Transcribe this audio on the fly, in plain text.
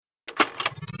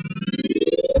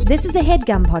This is a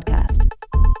HeadGum podcast.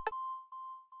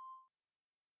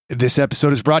 This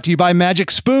episode is brought to you by Magic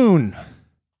Spoon.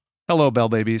 Hello, Bell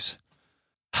Babies.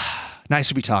 Nice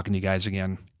to be talking to you guys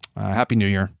again. Happy New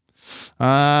Year.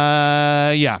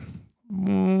 Yeah.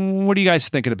 What are you guys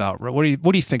thinking about? What are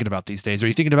you thinking about these days? Are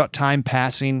you thinking about time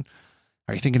passing?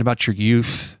 Are you thinking about your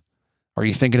youth? Are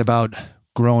you thinking about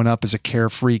growing up as a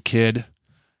carefree kid?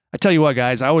 I tell you what,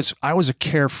 guys, I was a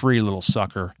carefree little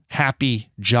sucker.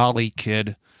 Happy, jolly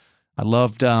kid. I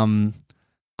loved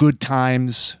good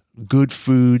times, good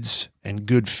foods, and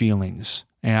good feelings.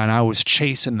 And I was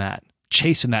chasing that.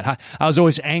 I was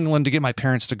always angling to get my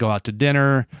parents to go out to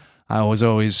dinner. I was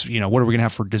always, what are we going to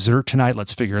have for dessert tonight?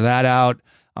 Let's figure that out.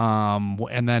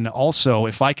 And then also,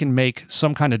 if I can make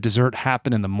some kind of dessert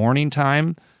happen in the morning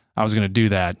time, I was going to do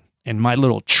that. And my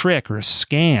little trick or a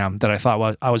scam that I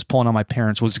thought I was pulling on my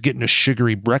parents was getting a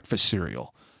sugary breakfast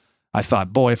cereal. I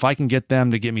thought, boy, if I can get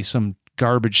them to get me some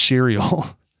garbage cereal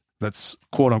that's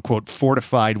quote unquote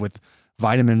fortified with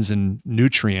vitamins and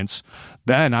nutrients,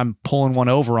 then I'm pulling one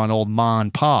over on old Ma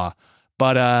and Pa.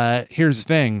 But here's the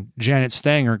thing. Janet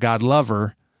Stanger, God love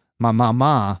her, my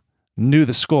mama, knew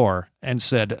the score and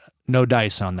said, no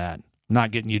dice on that. I'm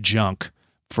not getting you junk.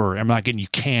 I'm not getting you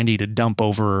candy to dump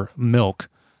over milk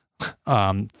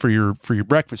for your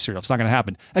breakfast cereal. It's not going to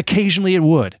happen. Occasionally it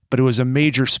would, but it was a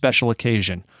major special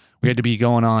occasion. We had to be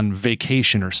going on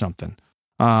vacation or something.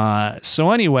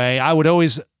 So anyway, I would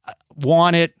always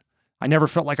want it. I never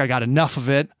felt like I got enough of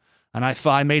it. And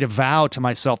I made a vow to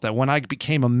myself that when I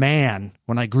became a man,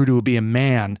 when I grew to be a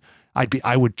man,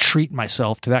 I would treat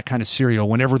myself to that kind of cereal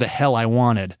whenever the hell I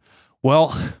wanted.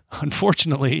 Well,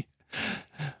 unfortunately,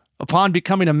 upon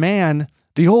becoming a man,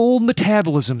 the old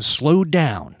metabolism slowed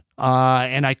down,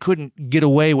 and I couldn't get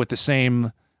away with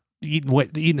eating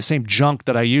the same junk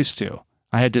that I used to.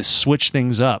 I had to switch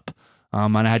things up,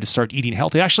 and I had to start eating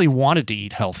healthy. I actually wanted to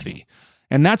eat healthy,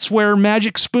 and that's where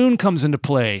Magic Spoon comes into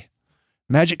play.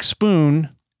 Magic Spoon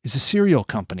is a cereal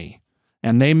company,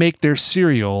 and they make their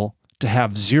cereal to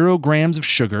have 0 grams of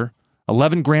sugar,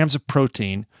 11 grams of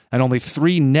protein, and only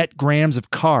 3 net grams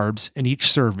of carbs in each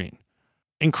serving.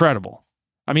 Incredible.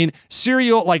 I mean,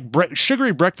 cereal, like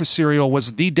sugary breakfast cereal,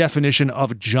 was the definition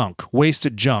of junk,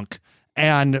 wasted junk,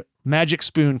 and Magic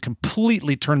Spoon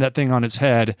completely turned that thing on its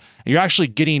head. You're actually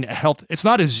getting a health. It's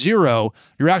not a 0.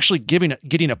 You're actually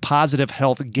getting a positive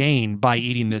health gain by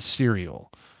eating this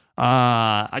cereal.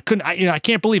 I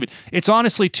can't believe it. It's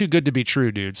honestly too good to be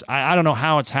true, dudes. I don't know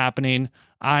how it's happening.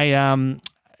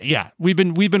 We've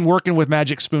been working with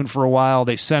Magic Spoon for a while.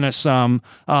 They sent us some.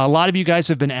 A lot of you guys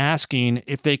have been asking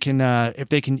if you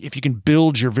can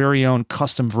build your very own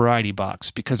custom variety box,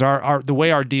 because the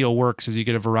way our deal works is you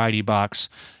get a variety box,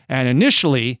 and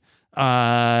initially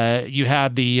you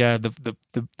had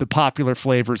the popular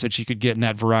flavors that you could get in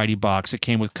that variety box. It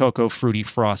came with cocoa, fruity,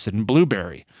 frosted, and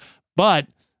blueberry, but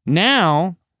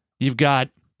now you've got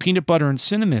peanut butter and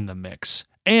cinnamon in the mix.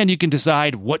 And you can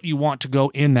decide what you want to go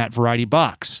in that variety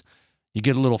box. You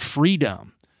get a little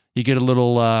freedom. You get a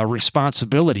little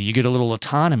responsibility. You get a little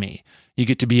autonomy. You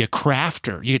get to be a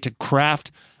crafter. You get to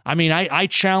craft. I mean, I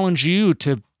challenge you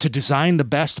to design the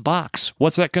best box.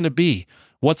 What's that going to be?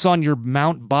 What's on your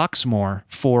Mount Boxmore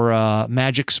for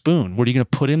Magic Spoon? What are you going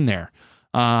to put in there?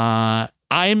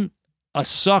 I'm a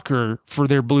sucker for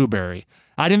their blueberry.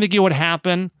 I didn't think it would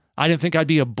happen. I didn't think I'd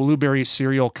be a blueberry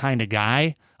cereal kind of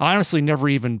guy. I honestly never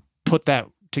even put that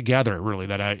together, really,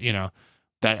 that I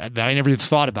never even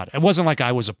thought about it. It wasn't like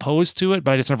I was opposed to it,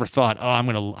 but I just never thought, I'm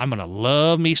gonna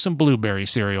love me some blueberry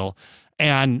cereal.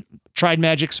 And tried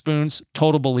Magic Spoons,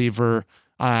 total believer.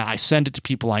 I send it to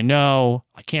people I know.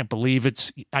 I can't believe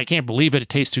it. It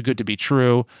tastes too good to be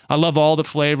true. I love all the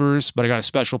flavors, but I got a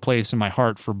special place in my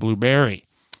heart for blueberry.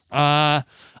 I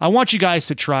want you guys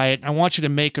to try it. I want you to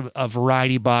make a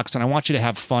variety box, and I want you to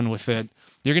have fun with it.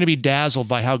 You're going to be dazzled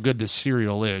by how good this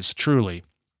cereal is, truly.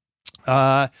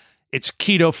 It's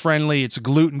keto-friendly, it's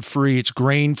gluten-free, it's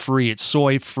grain-free, it's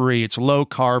soy-free, it's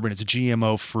low-carb, and it's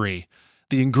GMO-free.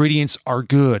 The ingredients are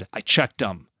good. I checked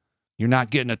them. You're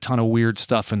not getting a ton of weird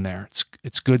stuff in there.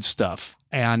 It's good stuff.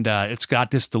 And it's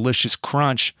got this delicious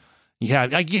crunch. You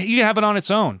can have it on its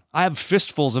own. I have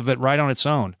fistfuls of it right on its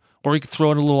own. Or you could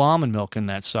throw in a little almond milk in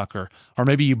that sucker. Or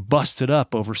maybe you bust it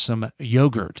up over some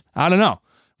yogurt. I don't know.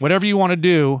 Whatever you want to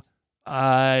do,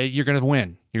 you're going to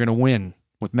win. You're going to win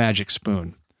with Magic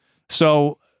Spoon.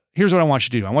 So here's what I want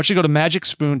you to do. I want you to go to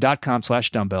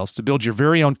magicspoon.com/dumbbells to build your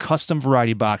very own custom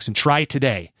variety box and try it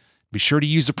today. Be sure to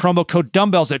use the promo code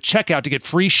dumbbells at checkout to get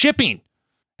free shipping.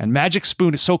 And Magic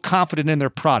Spoon is so confident in their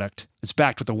product, it's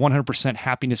backed with a 100%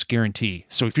 happiness guarantee.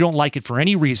 So if you don't like it for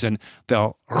any reason,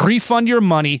 they'll refund your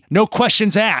money, no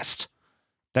questions asked.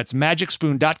 That's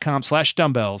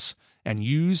magicspoon.com/dumbbells and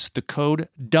use the code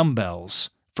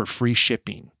dumbbells for free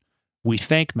shipping. We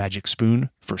thank Magic Spoon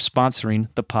for sponsoring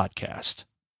the podcast.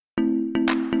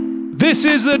 This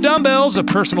is The Dumbbells, a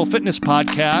personal fitness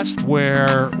podcast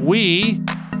where we,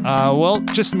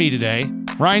 just me today,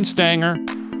 Ryan Stanger,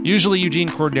 usually Eugene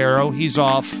Cordero. He's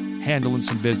off handling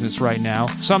some business right now.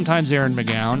 Sometimes Aaron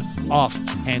McGowan, off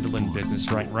handling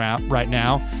business right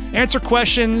now. Answer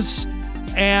questions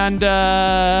and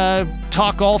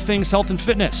talk all things health and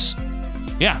fitness.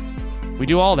 Yeah, we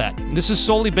do all that. And this is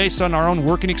solely based on our own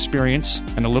working experience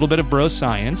and a little bit of bro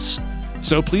science.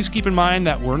 So please keep in mind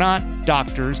that we're not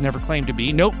doctors, never claimed to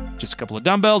be. Nope, just a couple of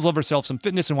dumbbells, love ourselves some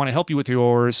fitness, and want to help you with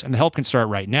yours. And the help can start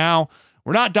right now.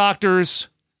 We're not doctors.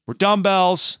 We're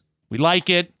dumbbells. We like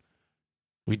it.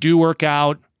 We do work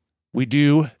out. We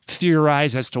do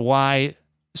theorize as to why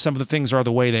some of the things are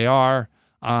the way they are.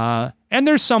 And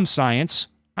there's some science.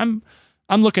 I'm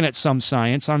looking at some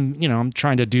science. I'm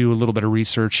trying to do a little bit of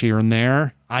research here and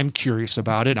there. I'm curious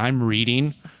about it. I'm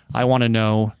reading. I want to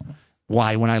know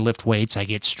why when I lift weights I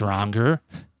get stronger.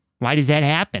 Why does that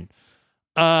happen?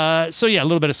 So yeah, a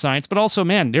little bit of science, but also,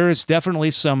 man, there is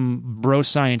definitely some bro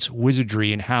science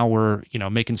wizardry in how we're,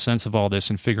 making sense of all this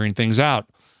and figuring things out.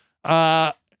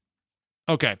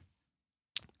 Okay.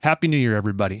 Happy New Year,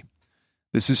 everybody.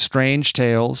 This is Strange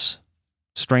Gym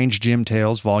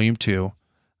Tales, Volume 2.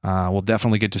 We'll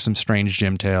definitely get to some Strange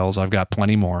Gym Tales. I've got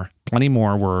plenty more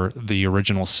where the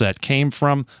original set came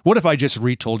from. What if I just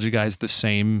retold you guys the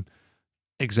same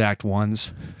exact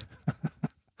ones?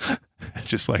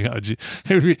 Just like,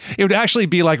 it would actually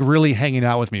be like really hanging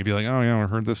out with me. Be like, oh yeah, I've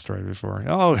heard this story before.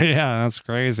 Oh yeah, that's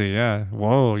crazy. Yeah.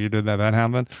 Whoa, you did that. That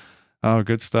happened. Oh,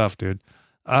 good stuff, dude.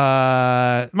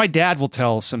 My dad will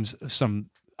tell some,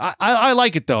 I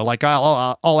like it though. Like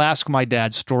I'll ask my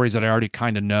dad stories that I already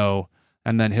kind of know,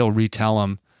 and then he'll retell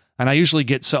them. And I usually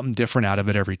get something different out of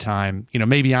it every time.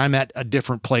 Maybe I'm at a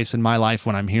different place in my life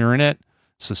when I'm hearing it.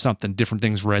 So different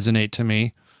things resonate to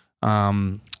me.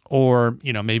 Or,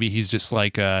 maybe he's just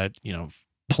like,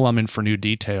 plumbing for new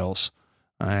details,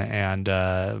 and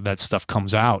that stuff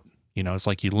comes out. It's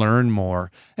like you learn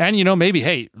more. And,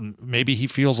 maybe he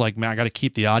feels like, man, I got to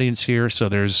keep the audience here. So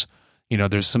there's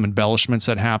some embellishments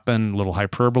that happen, a little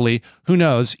hyperbole. Who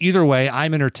knows? Either way,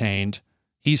 I'm entertained.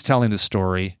 He's telling the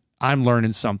story. I'm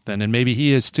learning something, and maybe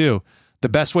he is too. The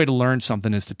best way to learn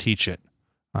something is to teach it.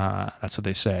 That's what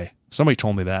they say. Somebody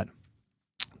told me that.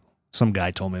 Some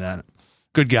guy told me that.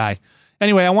 Good guy.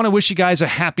 Anyway, I want to wish you guys a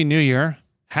Happy New Year.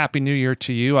 Happy New Year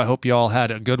to you. I hope you all had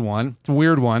a good one. It's a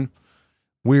weird one.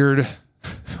 Weird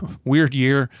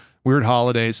year, weird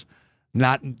holidays.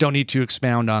 Don't need to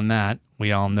expound on that.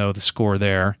 We all know the score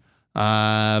there.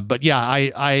 But yeah,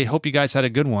 I hope you guys had a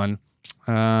good one.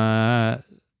 And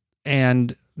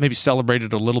maybe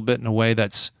celebrated a little bit in a way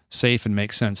that's safe and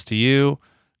makes sense to you.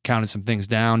 Counted some things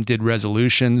down, did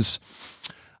resolutions.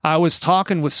 I was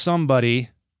talking with somebody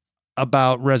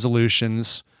about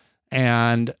resolutions,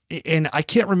 and I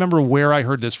can't remember where I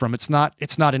heard this from. It's not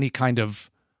any kind of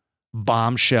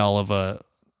bombshell of a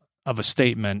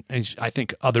statement. And I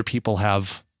think other people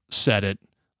have said it.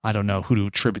 I don't know who to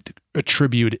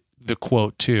attribute the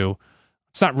quote to.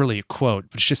 It's not really a quote,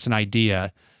 but it's just an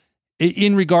idea.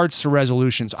 In regards to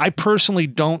resolutions, I personally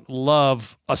don't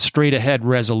love a straight ahead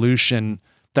resolution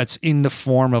that's in the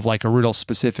form of like a real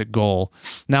specific goal.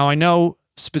 Now, I know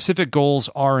specific goals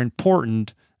are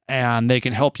important and they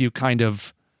can help you kind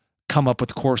of come up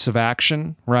with a course of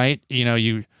action, right?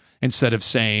 You instead of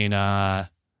saying, I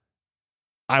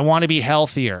want to be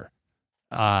healthier.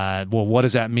 Well, what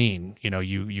does that mean?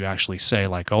 You actually say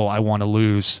like, oh, I want to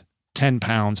lose 10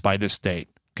 pounds by this date.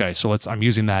 Okay. So I'm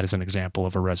using that as an example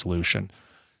of a resolution.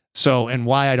 So, and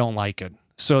why I don't like it.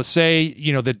 So say,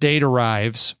 the date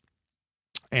arrives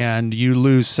and you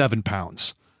lose 7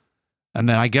 pounds. And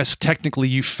then I guess technically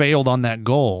you failed on that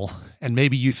goal, and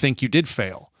maybe you think you did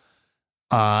fail.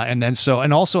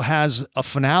 And also has a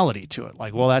finality to it.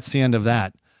 Like, well, that's the end of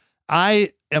that.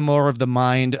 I am more of the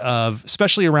mind of,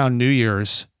 especially around New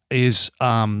Year's, is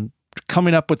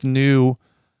coming up with new,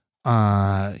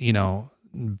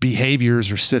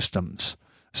 behaviors or systems.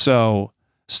 So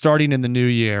starting in the new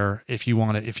year, if you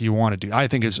want to do, I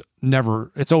think it's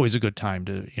always a good time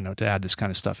to add this kind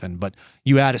of stuff in, but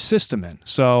you add a system in.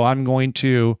 So I'm going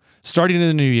to, starting in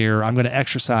the new year, I'm going to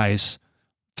exercise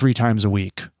 3 times a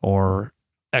week, or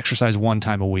exercise 1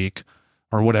 time a week,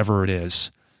 or whatever it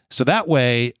is. So that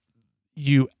way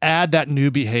you add that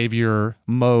new behavior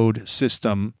mode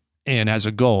system in as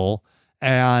a goal.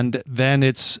 And then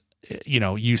it's,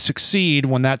 you succeed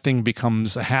when that thing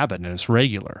becomes a habit and it's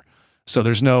regular. So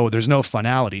there's no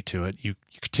finality to it. You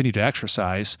continue to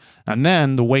exercise, and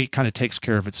then the weight kind of takes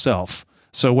care of itself.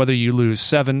 So whether you lose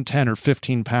 7, 10, or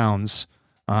 15 pounds,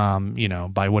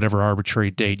 by whatever arbitrary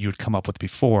date you would come up with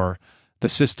before, the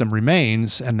system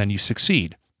remains, and then you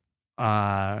succeed.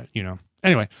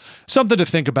 Anyway, something to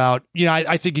think about.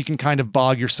 I think you can kind of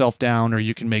bog yourself down, or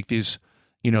you can make these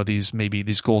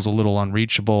goals a little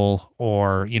unreachable,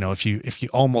 or, if you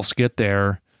almost get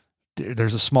there,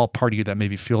 there's a small part of you that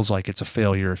maybe feels like it's a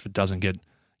failure if it doesn't get,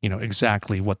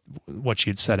 exactly what you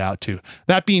had set out to.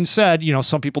 That being said,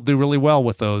 some people do really well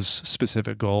with those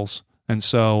specific goals. And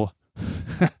so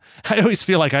I always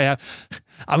feel like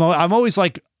I'm always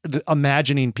like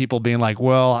imagining people being like,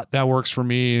 well, that works for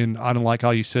me, and I don't like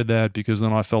how you said that because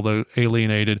then I felt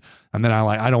alienated. And then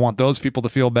I don't want those people to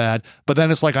feel bad. But then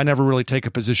it's like I never really take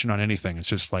a position on anything. It's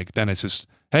just like, then it's just,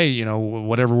 hey,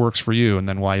 whatever works for you. And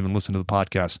then why even listen to the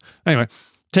podcast? Anyway,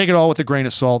 take it all with a grain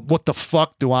of salt. What the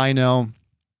fuck do I know?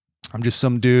 I'm just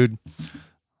some dude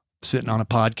sitting on a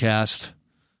podcast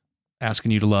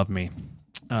asking you to love me.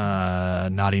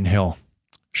 Notting Hill.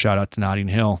 Shout out to Notting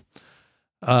Hill.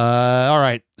 All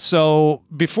right. So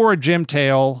before a gym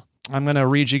tale, I'm going to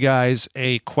read you guys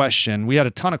a question. We had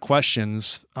a ton of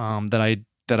questions that I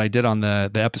did on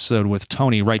the episode with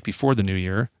Tony right before the new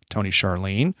year. Tony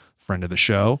Charlene, friend of the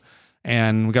show.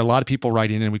 And we got a lot of people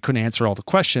writing in. We couldn't answer all the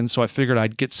questions, so I figured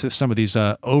I'd get to some of these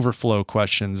overflow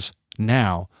questions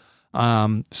now.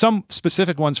 Some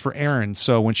specific ones for Erin.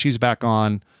 So when she's back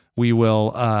on, we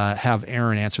will have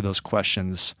Erin answer those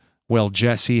questions. Well,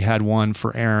 Jesse had one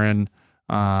for Erin.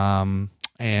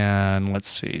 And let's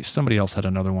see, somebody else had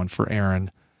another one for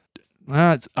Erin.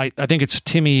 I think it's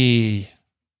Timmy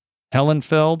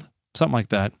Hellenfeld, something like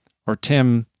that, or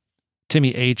Timmy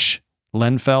H.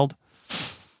 Lenfeld.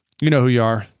 You know who you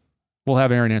are. We'll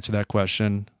have Erin answer that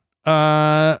question.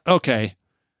 Okay.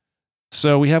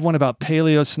 So we have one about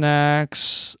paleo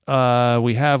snacks.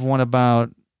 We have one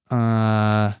about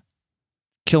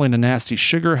killing a nasty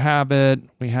sugar habit.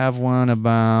 We have one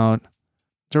about,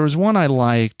 there was one I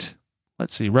liked.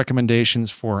 Let's see,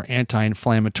 recommendations for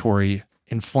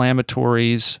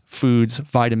anti-inflammatories, foods,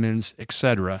 vitamins,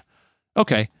 etc.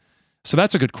 Okay, so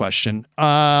that's a good question.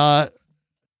 Natural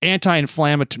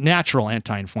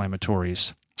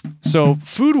anti-inflammatories. So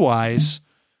food-wise,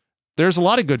 there's a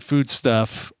lot of good food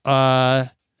stuff.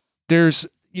 There's,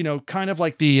 kind of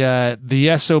like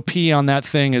the SOP on that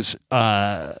thing is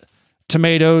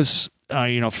tomatoes,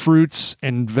 fruits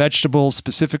and vegetables,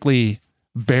 specifically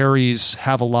berries,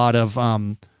 have a lot of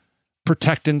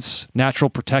protectants, natural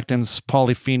protectants,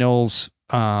 polyphenols,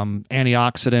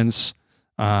 antioxidants.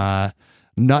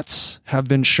 Nuts have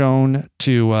been shown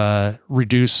to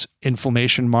reduce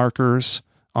inflammation markers.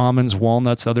 Almonds,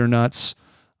 walnuts, other nuts.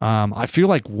 I feel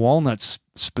like walnuts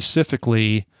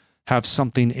specifically have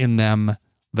something in them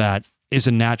that is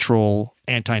a natural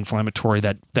anti-inflammatory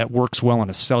that works well on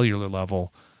a cellular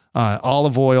level.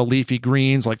 Olive oil, leafy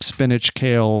greens like spinach,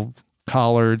 kale,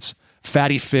 collards,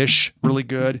 fatty fish, really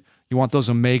good. You want those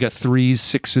omega-3s,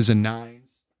 6s, and 9s.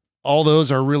 All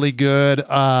those are really good.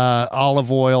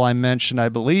 Olive oil, I mentioned, I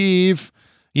believe.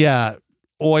 Yeah,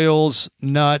 oils,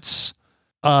 nuts.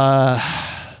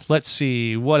 Let's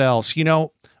see, what else?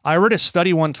 I read a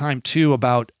study one time, too,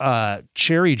 about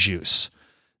cherry juice.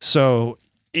 So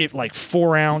it like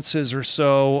 4 ounces or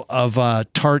so of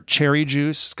tart cherry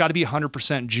juice. It's got to be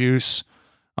 100% juice.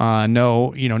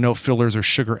 No fillers or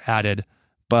sugar added.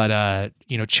 But,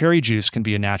 cherry juice can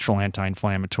be a natural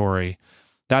anti-inflammatory.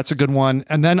 That's a good one.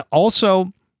 And then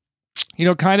also,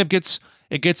 kind of gets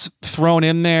thrown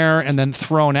in there and then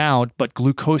thrown out, but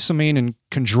glucosamine and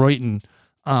chondroitin,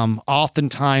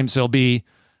 oftentimes there'll be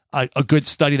a good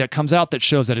study that comes out that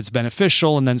shows that it's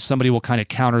beneficial. And then somebody will kind of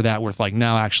counter that with like,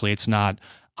 no, actually it's not.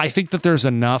 I think that there's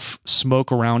enough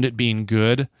smoke around it being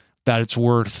good that it's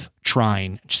worth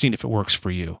trying, seeing if it works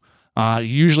for you.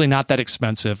 Usually not that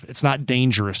expensive. It's not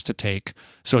dangerous to take.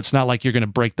 So it's not like you're going to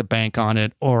break the bank on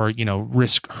it or,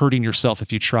 risk hurting yourself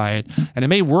if you try it. And it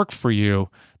may work for you.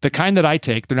 The kind that I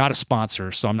take, they're not a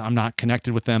sponsor, so I'm not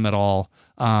connected with them at all.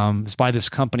 It's by this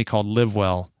company called Live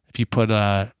Well. If you put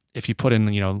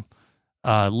in,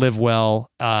 Live Well,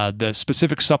 the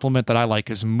specific supplement that I like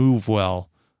is Move Well.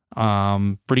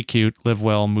 Pretty cute. Live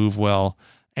Well, Move Well.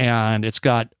 And it's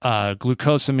got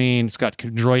glucosamine, it's got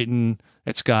chondroitin,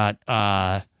 it's got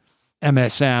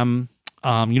MSM.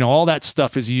 All that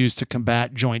stuff is used to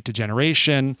combat joint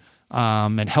degeneration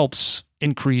and helps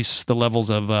increase the levels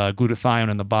of glutathione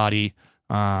in the body.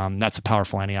 That's a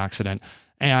powerful antioxidant.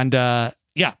 And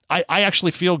I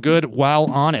actually feel good while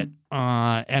on it.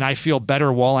 And I feel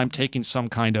better while I'm taking some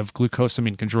kind of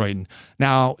glucosamine chondroitin.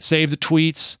 Now, save the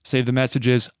tweets, save the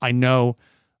messages. I know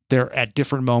they're at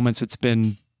different moments. It's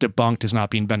been debunked as not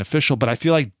being beneficial, but I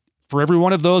feel like for every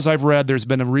one of those I've read, there's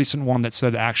been a recent one that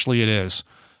said actually it is.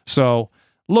 So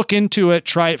look into it,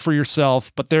 try it for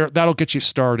yourself, but that'll get you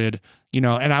started,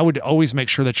 and I would always make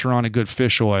sure that you're on a good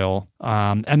fish oil.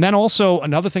 And then also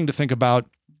another thing to think about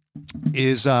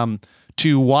is,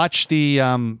 to watch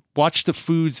the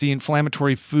foods, the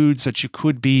inflammatory foods that you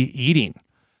could be eating.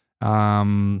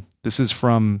 This is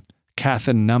from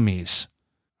Cathinummies.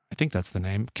 I think that's the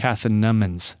name.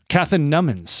 Cathinumins.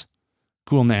 Cathinumins.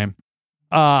 Cool name.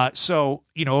 So,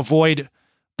 avoid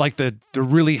like the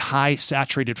really high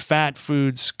saturated fat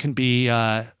foods can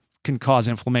cause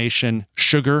inflammation.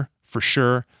 Sugar, for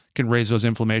sure, can raise those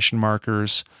inflammation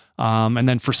markers. And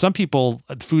then for some people,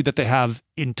 food that they have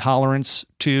intolerance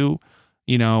to,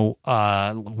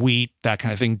 wheat, that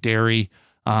kind of thing, dairy,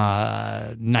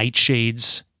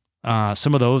 nightshades,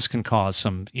 some of those can cause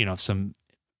some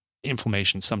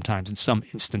inflammation sometimes in some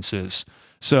instances.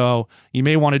 So you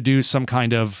may want to do some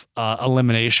kind of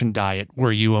elimination diet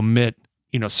where you omit,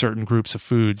 certain groups of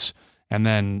foods and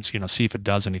then, see if it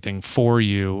does anything for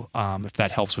you, if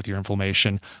that helps with your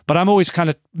inflammation. But I'm always kind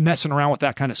of messing around with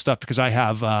that kind of stuff because I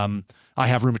have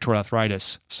rheumatoid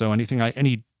arthritis. So any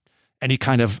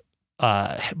kind of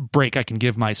break I can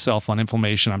give myself on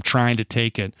inflammation, I'm trying to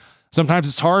take it. Sometimes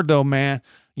it's hard though, man.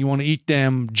 You want to eat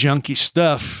them junky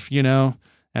stuff,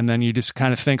 and then you just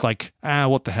kind of think like,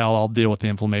 what the hell? I'll deal with the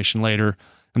inflammation later.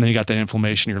 And then you got that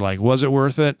inflammation. You're like, was it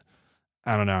worth it?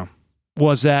 I don't know.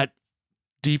 Was that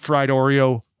deep fried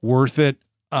Oreo worth it?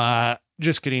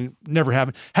 Just kidding. Never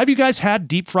happened. Have you guys had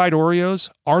deep fried Oreos?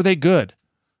 Are they good?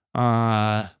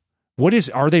 Are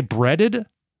they breaded?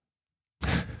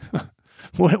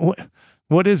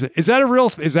 What is it? Is that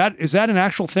an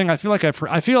actual thing? I feel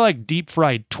like deep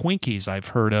fried Twinkies I've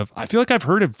heard of. I feel like I've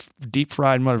heard of deep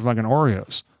fried motherfucking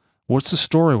Oreos. What's the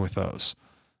story with those?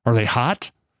 Are they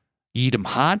hot? You eat them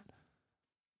hot?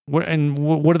 What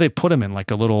do they put them in?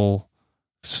 Like a little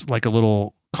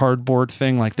cardboard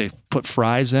thing, like they put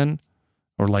fries in,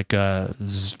 or like a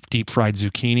deep fried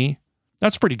zucchini.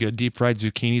 That's pretty good. Deep fried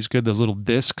zucchini is good. Those little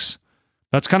discs.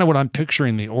 That's kind of what I'm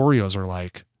picturing the Oreos are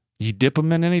like. You dip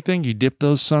them in anything? You dip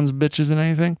those sons of bitches in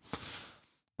anything?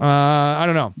 I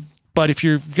don't know. But if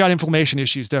you've got inflammation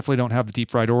issues, definitely don't have the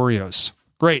deep fried Oreos.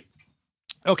 Great.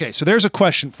 Okay, so there's a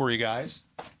question for you guys.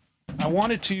 I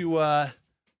wanted to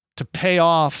pay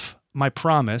off my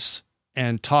promise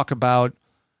and talk about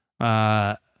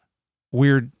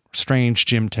weird, strange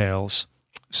gym tales.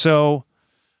 So,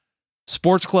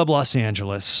 Sports Club Los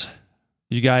Angeles.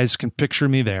 You guys can picture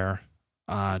me there,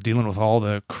 dealing with all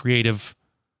the creative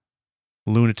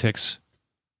lunatics.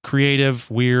 Creative,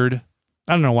 weird.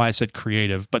 I don't know why I said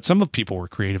creative, but some of the people were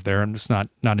creative there. I'm just not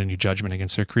any judgment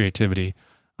against their creativity.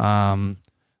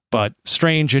 But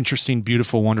strange, interesting,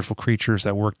 beautiful, wonderful creatures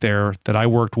that worked there, that I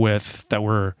worked with, that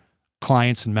were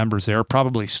clients and members there,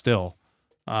 probably still.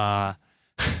 Trying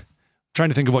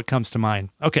to think of what comes to mind.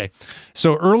 Okay.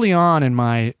 So early on in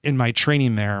my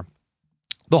training there,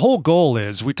 the whole goal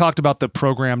is, we talked about the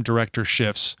program director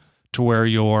shifts to where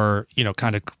you're,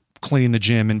 kind of cleaning the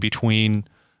gym in between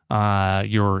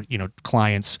your,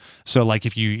 clients. So like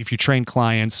if you train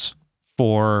clients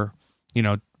for,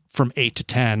 from 8 to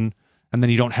 10, and then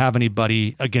you don't have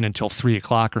anybody again until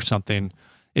 3:00 or something,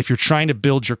 if you're trying to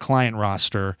build your client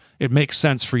roster, it makes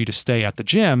sense for you to stay at the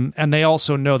gym. And they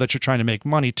also know that you're trying to make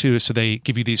money too. So they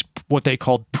give you these, what they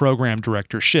called program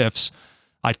director shifts.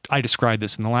 I described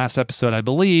this in the last episode, I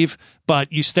believe, but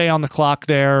you stay on the clock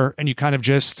there and you kind of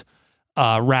just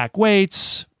rack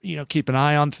weights, keep an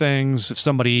eye on things. If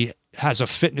somebody has a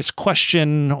fitness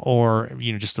question or,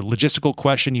 just a logistical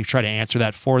question, you try to answer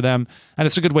that for them. And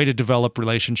it's a good way to develop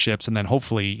relationships and then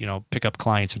hopefully, pick up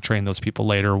clients and train those people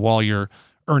later while you're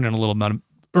earning a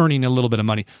little bit of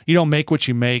money. You don't make what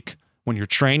you make when you're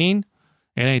training.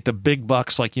 It ain't the big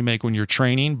bucks like you make when you're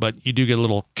training, but you do get a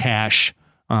little cash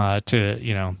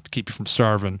to keep you from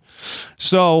starving.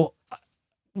 So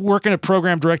working a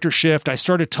program director shift, I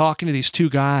started talking to these two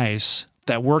guys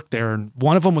that worked there. And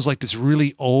one of them was like this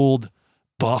really old,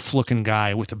 buff looking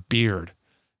guy with a beard.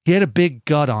 He had a big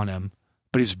gut on him,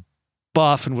 but he's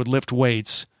buff and would lift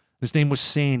weights. His name was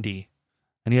Sandy,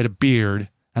 and he had a beard.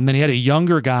 And then he had a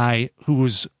younger guy who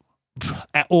was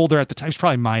older at the time. He's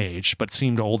probably my age, but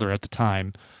seemed older at the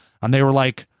time. And they were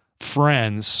like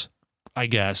friends, I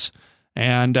guess.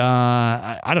 And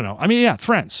I don't know. I mean, yeah,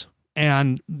 friends.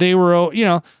 And they were,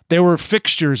 they were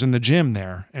fixtures in the gym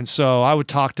there. And so I would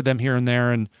talk to them here and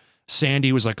there. And,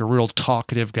 Sandy was like a real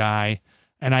talkative guy.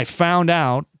 And I found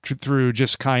out through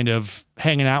just kind of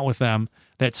hanging out with them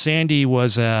that Sandy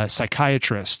was a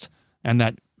psychiatrist, and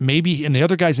that maybe, and the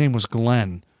other guy's name was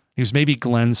Glenn. He was maybe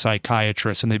Glenn's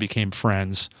psychiatrist, and they became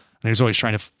friends. And he was always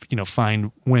trying to,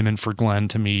 find women for Glenn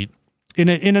to meet in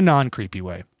a non-creepy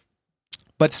way.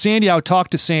 But Sandy, I would talk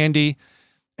to Sandy,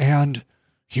 and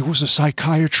he was a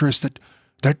psychiatrist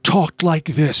that talked like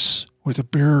this with a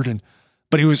beard,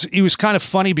 but he was kind of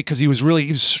funny because he was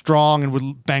strong and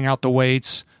would bang out the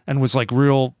weights and was like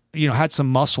real, had some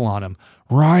muscle on him.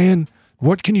 Ryan,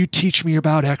 what can you teach me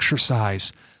about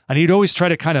exercise? And he'd always try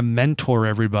to kind of mentor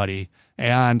everybody.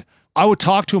 And I would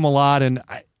talk to him a lot, and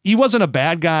he wasn't a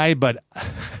bad guy, but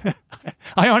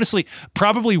I honestly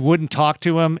probably wouldn't talk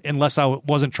to him unless I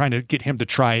wasn't trying to get him to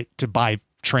try to buy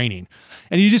training.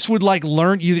 And you just would like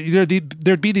learn,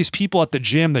 there'd be these people at the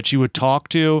gym that you would talk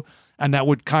to, and that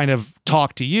would kind of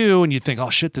talk to you, and you'd think, oh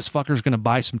shit, this fucker's going to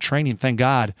buy some training. Thank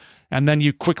God. And then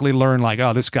you quickly learn like,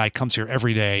 oh, this guy comes here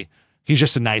every day. He's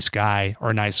just a nice guy or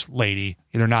a nice lady.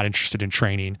 They're not interested in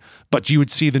training. But you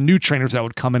would see the new trainers that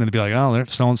would come in and be like, oh,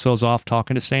 so-and-so's off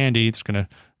talking to Sandy.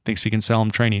 Thinks he can sell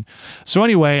him training. So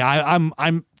anyway,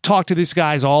 I'm talk to these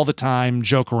guys all the time,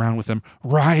 joke around with them.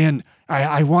 Ryan,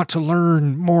 I want to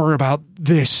learn more about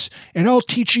this, and I'll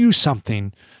teach you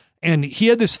something. And he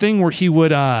had this thing where he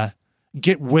would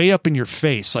get way up in your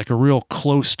face, like a real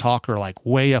close talker, like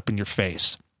way up in your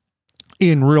face,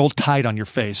 in real tight on your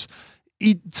face.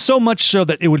 So much so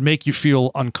that it would make you feel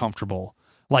uncomfortable,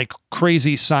 like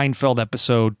crazy Seinfeld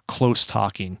episode, close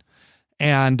talking.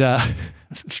 And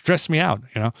stressed me out,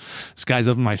 This guy's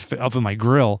up in my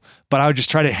grill, but I would just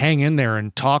try to hang in there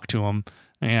and talk to him,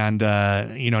 and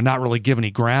not really give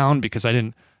any ground because I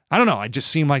don't know. It just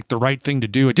seemed like the right thing to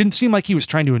do. It didn't seem like he was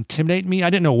trying to intimidate me.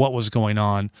 I didn't know what was going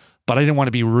on, but I didn't want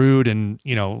to be rude and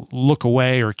look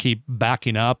away or keep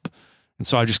backing up, and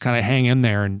so I just kind of hang in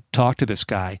there and talk to this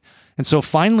guy. And so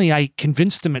finally, I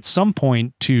convinced him at some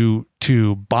point to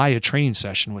buy a training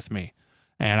session with me,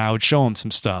 and I would show him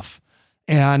some stuff.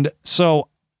 And so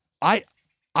I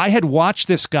had watched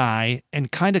this guy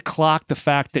and kind of clocked the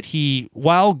fact that he,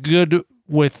 while good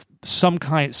with some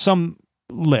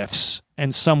lifts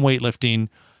and some weightlifting,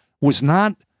 was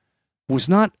not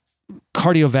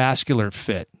cardiovascular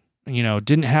fit.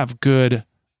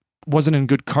 Wasn't in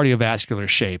good cardiovascular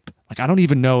shape. Like, I don't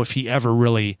even know if he ever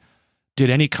really did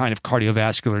any kind of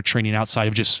cardiovascular training outside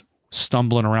of just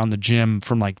stumbling around the gym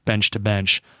from like bench to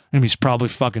bench. And he's probably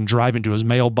fucking driving to his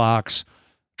mailbox,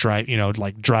 driving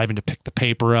to pick the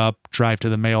paper up, drive to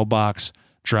the mailbox,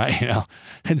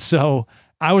 And so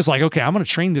I was like, okay, I'm going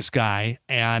to train this guy,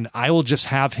 and I will just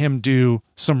have him do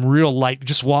some real light,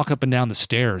 just walk up and down the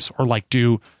stairs, or like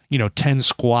do, 10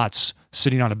 squats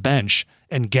sitting on a bench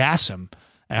and gas him.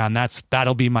 And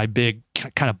that'll be my big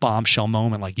kind of bombshell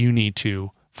moment. Like, you need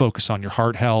to focus on your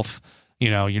heart health.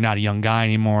 You're not a young guy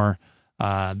anymore.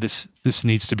 This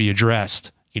needs to be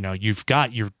addressed. You've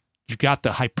got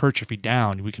the hypertrophy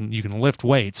down. You can lift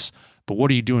weights, but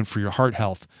what are you doing for your heart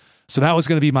health? So that was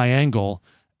going to be my angle.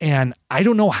 And I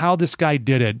don't know how this guy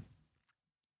did it.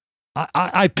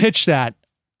 I pitched that,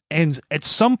 and at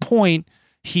some point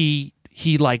he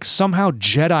like somehow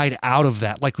Jedi'd out of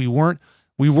that. Like we were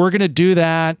going to do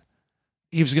that.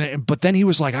 He was going to, but then he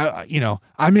was like,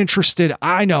 I'm interested.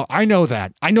 I know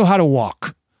that. I know how to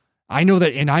walk. I know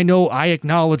that. And I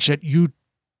acknowledge that you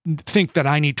think that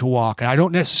I need to walk, and I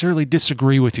don't necessarily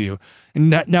disagree with you. And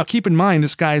now keep in mind,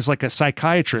 this guy is like a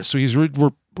psychiatrist. So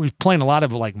we're playing a lot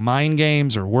of like mind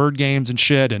games or word games and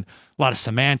shit, and a lot of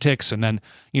semantics. And then,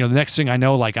 the next thing I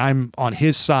know, like I'm on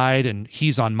his side and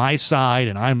he's on my side,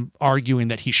 and I'm arguing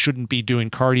that he shouldn't be doing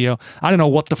cardio. I don't know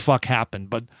what the fuck happened,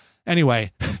 but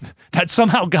anyway, that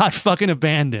somehow got fucking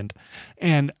abandoned.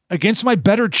 And against my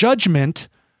better judgment,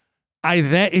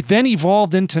 it then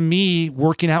evolved into me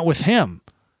working out with him,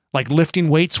 like lifting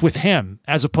weights with him,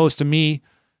 as opposed to me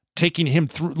taking him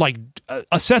through, like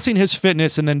assessing his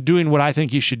fitness and then doing what I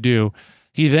think he should do.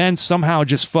 He then somehow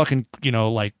just fucking,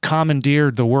 like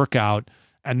commandeered the workout,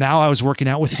 and now I was working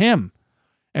out with him.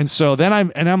 And so then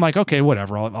I'm like, okay,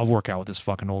 whatever. I'll work out with this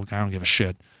fucking old guy. I don't give a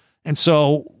shit. And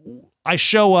so I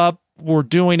show up, we're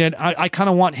doing it. I kind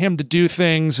of want him to do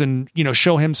things and,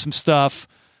 show him some stuff,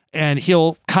 and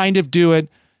he'll kind of do it.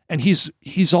 And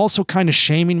he's also kind of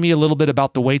shaming me a little bit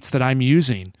about the weights that I'm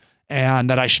using, and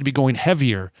that I should be going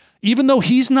heavier, even though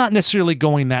he's not necessarily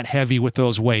going that heavy with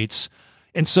those weights.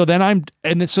 And so then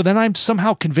I'm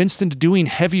somehow convinced into doing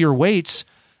heavier weights,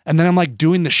 and then I'm like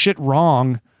doing the shit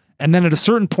wrong. And then at a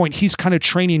certain point, he's kind of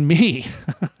training me.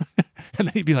 And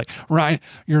then he'd be like, Ryan,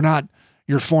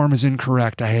 your form is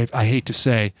incorrect. I hate to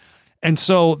say. And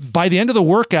so by the end of the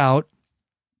workout,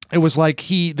 it was like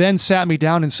he then sat me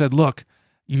down and said, look,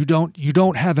 you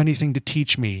don't have anything to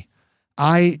teach me.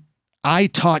 I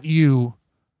taught you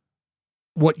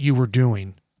what you were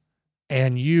doing,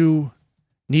 and you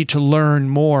need to learn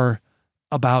more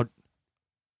about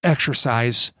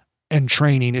exercise and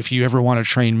training if you ever want to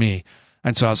train me.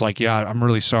 And so I was like, yeah, I'm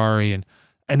really sorry.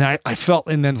 And I felt,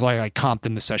 and then like I comped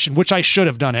in the session, which I should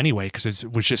have done anyway, because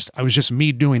I was just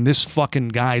me doing this fucking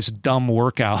guy's dumb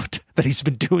workout that he's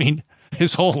been doing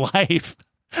his whole life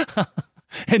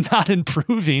and not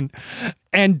improving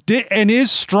and is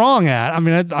strong at. I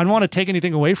mean, I don't want to take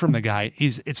anything away from the guy.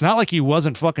 It's not like he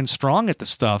wasn't fucking strong at the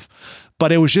stuff,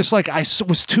 but it was just like I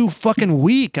was too fucking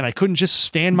weak and I couldn't just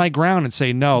stand my ground and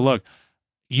say, no, look,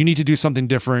 you need to do something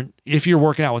different. If you're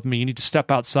working out with me, you need to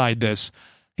step outside this.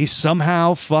 He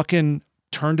somehow fucking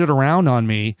turned it around on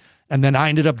me. And then I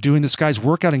ended up doing this guy's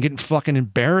workout and getting fucking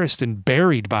embarrassed and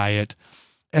buried by it.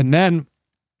 And then,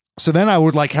 so then I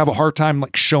would like have a hard time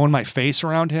like showing my face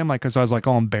around him, like, cause I was like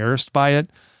all embarrassed by it.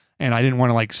 And I didn't want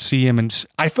to like see him. And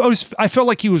I felt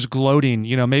like he was gloating,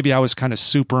 you know, maybe I was kind of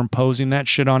superimposing that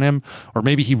shit on him, or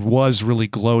maybe he was really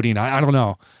gloating. I don't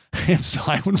know. And so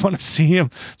I would want to see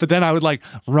him, but then I would like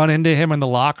run into him in the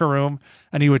locker room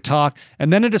and he would talk.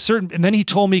 And then and then he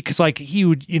told me, cause like he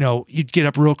would, you know, he'd get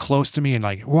up real close to me and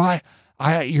like, why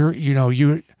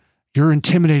you're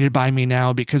intimidated by me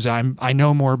now because I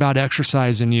know more about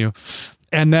exercise than you.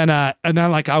 And then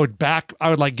like I would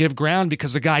like give ground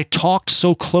because the guy talked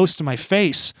so close to my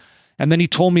face. And then he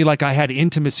told me like I had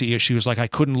intimacy issues, like I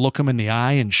couldn't look him in the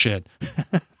eye and shit.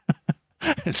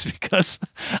 It's because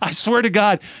I swear to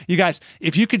God, you guys,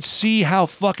 if you could see how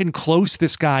fucking close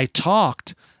this guy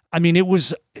talked, I mean, it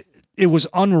was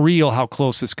unreal how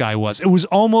close this guy was. It was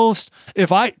almost,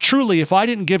 if I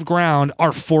didn't give ground,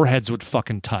 our foreheads would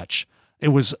fucking touch.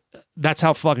 That's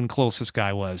how fucking close this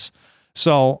guy was.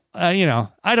 So, you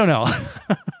know, I don't know.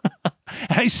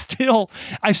 I still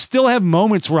have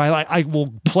moments where I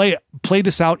will play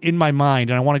this out in my mind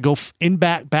and I want to go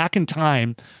back in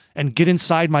time and get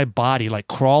inside my body, like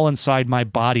crawl inside my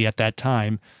body at that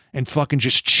time and fucking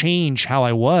just change how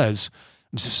I was.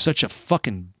 I'm just such a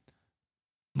fucking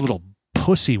little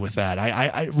pussy with that.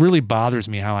 It really bothers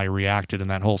me how I reacted in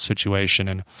that whole situation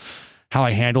and how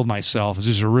I handled myself. It's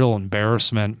just a real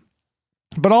embarrassment,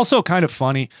 but also kind of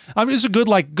funny. I mean, it's a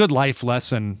good life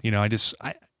lesson. You know,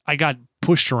 I got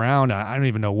pushed around. I don't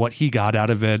even know what he got out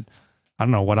of it. I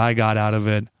don't know what I got out of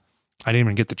it. I didn't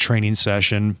even get the training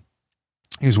session.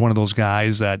 He was one of those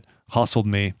guys that hustled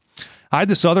me. I had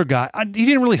this other guy. He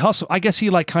didn't really hustle. I guess he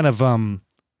like kind of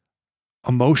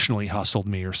emotionally hustled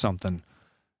me or something.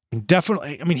 He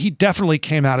definitely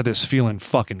came out of this feeling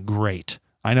fucking great.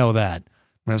 I know that.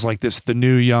 It was like the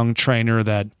new young trainer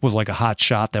that was like a hot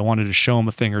shot that wanted to show him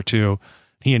a thing or two.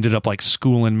 He ended up like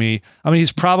schooling me. I mean,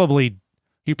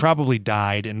 he probably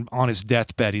died, and on his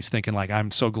deathbed, he's thinking like, I'm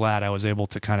so glad I was able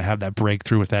to kind of have that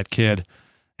breakthrough with that kid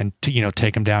and to, you know,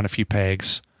 take him down a few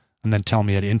pegs and then tell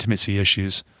me he had intimacy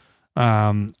issues.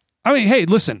 I mean, hey,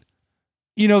 listen,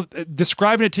 you know,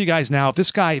 describing it to you guys now, if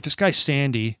this guy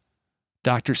Sandy,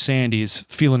 Dr. Sandy, is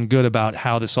feeling good about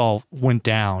how this all went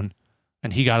down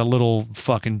and he got a little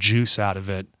fucking juice out of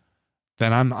it,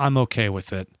 then I'm okay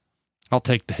with it. I'll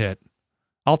take the hit.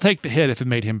 I'll take the hit if it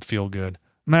made him feel good.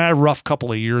 I mean, I had a rough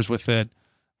couple of years with it,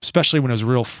 especially when it was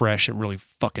real fresh. It really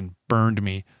fucking burned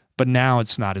me. But now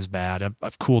it's not as bad.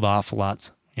 I've cooled off a lot,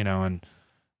 you know, and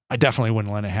I definitely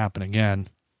wouldn't let it happen again.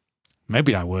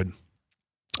 Maybe I would.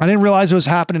 I didn't realize it was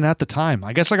happening at the time.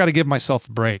 I guess I got to give myself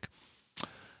a break.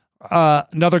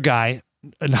 Another guy,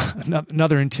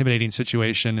 another intimidating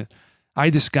situation. I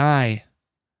had this guy,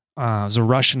 it was a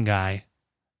Russian guy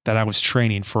that I was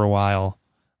training for a while.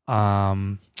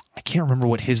 I can't remember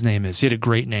what his name is. He had a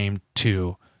great name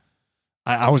too.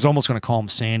 I was almost going to call him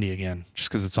Sandy again, just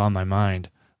because it's on my mind.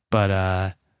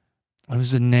 But what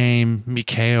was the name?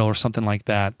 Mikhail or something like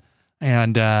that.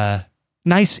 And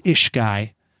nice-ish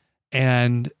guy.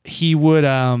 And he would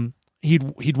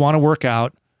he'd want to work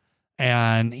out,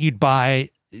 and he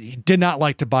did not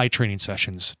like to buy training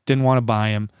sessions. Didn't want to buy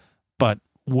them, but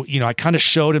you know, I kind of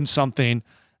showed him something.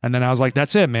 And then I was like,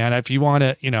 that's it, man. If you want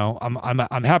to, you know,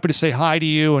 I'm happy to say hi to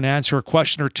you and answer a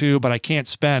question or two, but I can't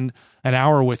spend an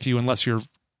hour with you unless you're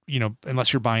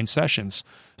buying sessions.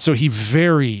 So he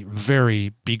very,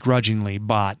 very begrudgingly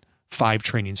bought 5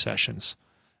 training sessions.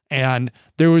 And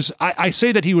there was, I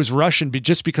say that he was Russian, but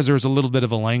just because there was a little bit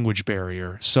of a language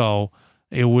barrier. So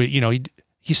it would, you know,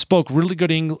 he spoke really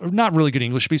good English, not really good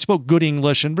English, but he spoke good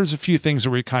English. And there's a few things that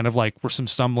were kind of like, were some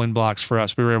stumbling blocks for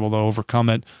us. We were able to overcome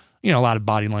it. You know, a lot of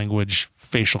body language,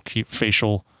 facial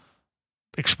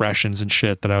expressions and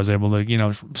shit that I was able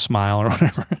to, smile or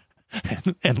whatever.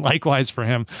 And likewise for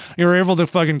him, you were able to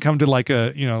fucking come to like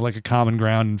a common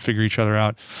ground and figure each other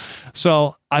out.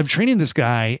 So I'm training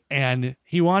speaking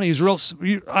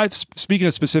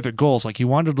of specific goals, like he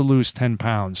wanted to lose 10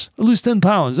 pounds. I want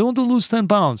to lose 10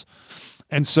 pounds.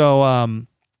 And so,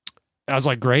 I was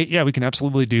like, great. Yeah, we can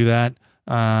absolutely do that.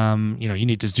 You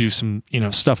need to do some,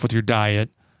 stuff with your diet.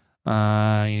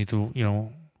 You need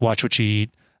to, watch what you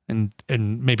eat and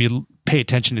maybe pay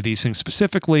attention to these things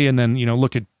specifically. And then,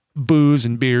 look at booze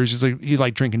and beers. He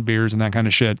liked drinking beers and that kind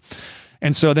of shit.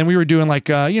 And so then we were doing like,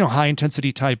 high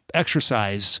intensity type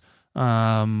exercise,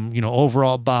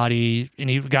 overall body. And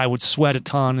the guy would sweat a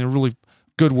ton and really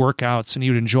good workouts and he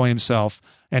would enjoy himself.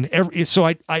 And so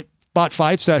I bought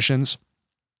 5 sessions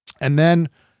and then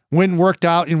went and worked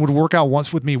out and would work out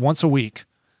once with me once a week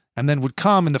and then would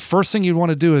come. And the first thing you'd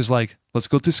want to do is like, let's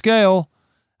go to scale.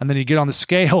 And then he'd get on the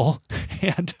scale.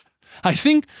 And I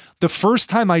think the first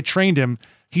time I trained him,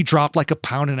 he dropped like 1.5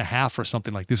 pounds or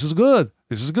something like, this is good.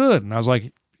 And I was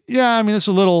like, yeah, I mean, it's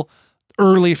a little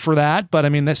early for that, but I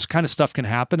mean, this kind of stuff can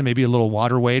happen and maybe a little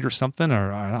water weight or something,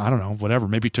 or I don't know, whatever.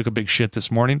 Maybe he took a big shit this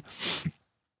morning.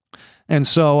 And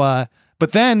so,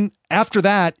 but then after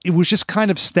that, it was just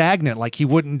kind of stagnant. Like he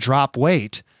wouldn't drop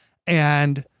weight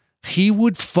and he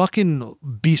would fucking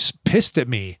be pissed at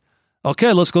me.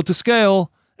 Okay, let's go to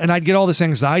scale. And I'd get all this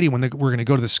anxiety when we're going to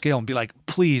go to the scale and be like,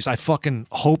 please, I fucking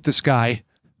hope this guy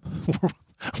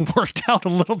worked out a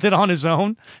little bit on his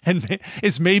own and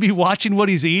is maybe watching what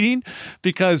he's eating,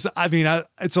 because I mean,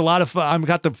 it's a lot of fun. I've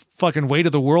got the fucking weight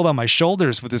of the world on my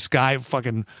shoulders with this guy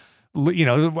fucking,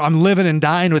 I'm living and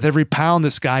dying with every pound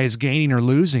this guy is gaining or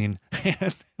losing.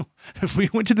 And if we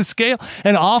went to the scale,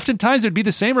 and oftentimes it'd be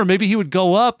the same, or maybe he would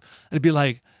go up and it'd be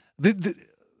like,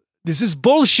 this is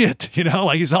bullshit,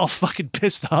 like he's all fucking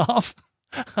pissed off.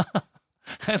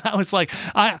 And I was like,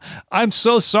 I'm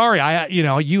so sorry.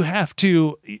 You have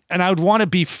to, and I would want to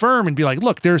be firm and be like,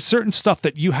 look, there's certain stuff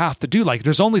that you have to do. Like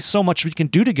there's only so much we can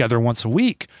do together once a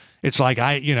week. It's like,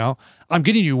 I'm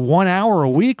getting you 1 hour a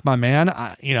week, my man.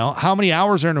 How many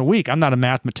hours are in a week? I'm not a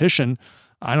mathematician.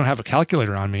 I don't have a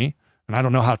calculator on me and I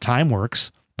don't know how time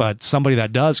works, but somebody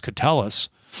that does could tell us.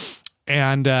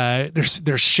 And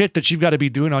there's shit that you've got to be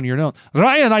doing on your own.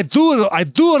 Ryan, I do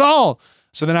it all.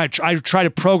 So then I try to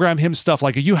program him stuff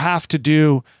like, you have to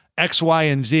do X, Y,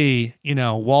 and Z,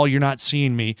 while you're not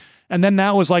seeing me. And then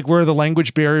that was like where the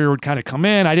language barrier would kind of come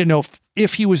in. I didn't know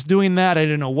if he was doing that. I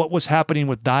didn't know what was happening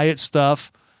with diet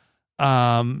stuff.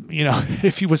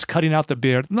 If he was cutting out the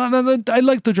beer. No, I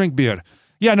like to drink beer.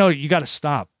 Yeah, no, you got to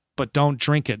stop, but don't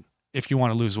drink it if you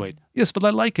want to lose weight. Yes, but I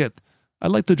like it. I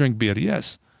like to drink beer.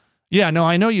 Yes. Yeah, no,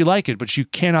 I know you like it, but you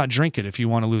cannot drink it if you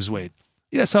want to lose weight.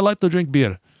 Yes, I like to drink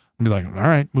beer. I'd be like, all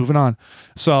right, moving on.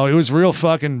 So it was real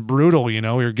fucking brutal. We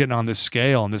were getting on this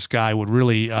scale and this guy would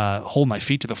really hold my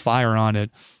feet to the fire on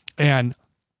it. And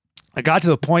I got to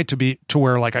the point to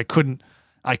where like I couldn't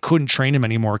train him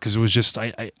anymore because it was just,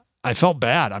 I felt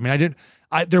bad. I mean,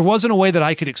 there wasn't a way that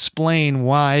I could explain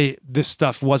why this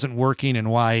stuff wasn't working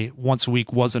and why once a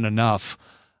week wasn't enough.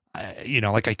 I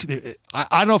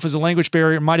don't know if it was a language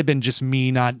barrier. It might've been just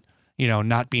me not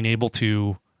being able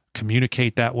to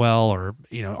communicate that well or,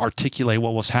 articulate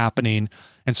what was happening.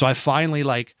 And so I finally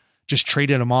just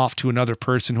traded him off to another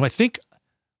person who I think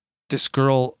this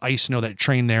girl I used to know that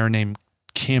trained there named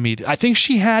Kimmy. I think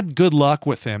she had good luck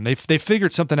with him. They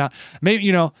figured something out. Maybe,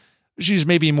 she's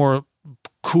maybe more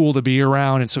cool to be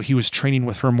around. And so he was training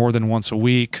with her more than once a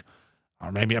week.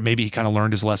 Or maybe he kind of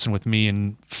learned his lesson with me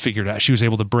and figured out she was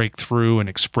able to break through and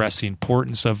express the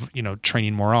importance of,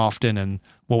 training more often and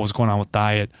what was going on with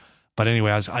diet. But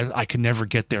anyway, I could never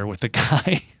get there with the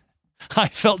guy. I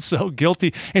felt so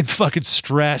guilty and fucking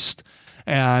stressed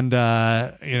and,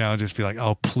 just be like,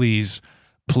 oh, please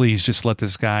just let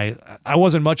this guy. I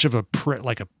wasn't much of a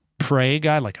prayer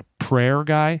guy. What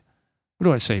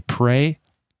do I say? Prayer.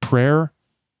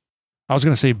 I was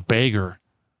going to say beggar.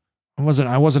 I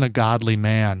wasn't a godly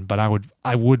man, but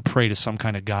I would pray to some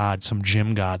kind of God, some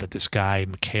gym god, that this guy,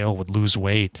 Mikhail, would lose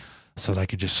weight so that I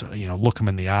could just, look him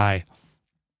in the eye.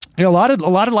 A lot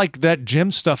of like that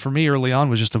gym stuff for me early on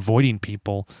was just avoiding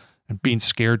people and being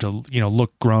scared to,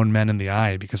 look grown men in the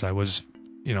eye because I was,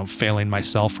 failing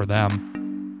myself for them.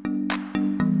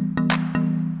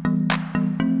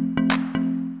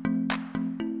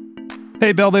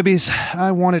 Hey, Bell Babies.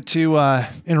 I wanted to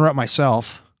interrupt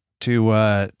myself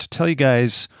to tell you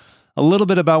guys a little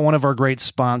bit about one of our great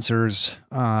sponsors,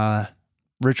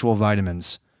 Ritual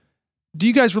Vitamins. Do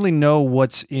you guys really know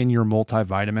what's in your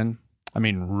multivitamin? I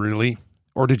mean, really?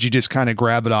 Or did you just kind of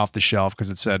grab it off the shelf because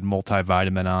it said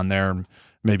multivitamin on there?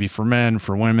 maybe for men,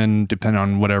 for women, depending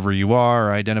on whatever you are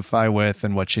or identify with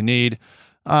and what you need.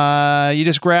 You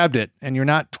just grabbed it and you're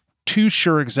not too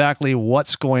sure exactly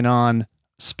what's going on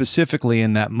specifically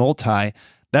in that multi.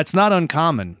 That's not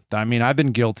uncommon. I mean, I've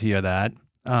been guilty of that.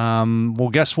 Well,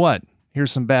 guess what?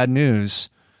 Here's some bad news.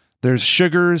 There's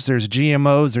sugars, there's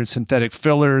GMOs, there's synthetic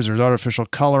fillers, there's artificial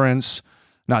colorants,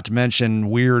 not to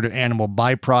mention weird animal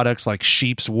byproducts like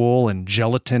sheep's wool and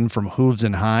gelatin from hooves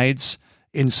and hides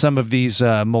in some of these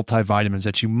multivitamins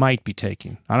that you might be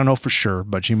taking. I don't know for sure,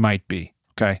 but you might be.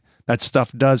 Okay. That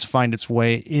stuff does find its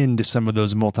way into some of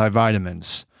those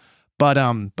multivitamins.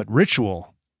 But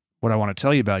Ritual, what I want to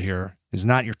tell you about here, is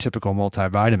not your typical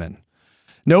multivitamin.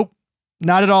 Nope,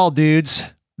 not at all, dudes.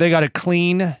 They got a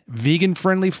clean,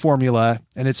 vegan-friendly formula,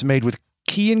 and it's made with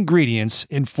key ingredients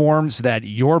in forms that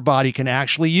your body can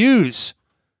actually use.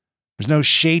 There's no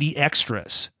shady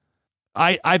extras.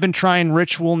 I've been trying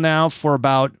Ritual now for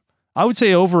about, I would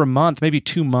say over a month, maybe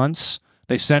 2 months.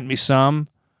 They sent me some.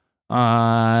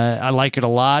 I like it a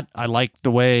lot. I like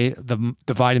the way the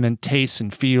vitamin tastes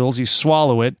and feels. You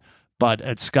swallow it, but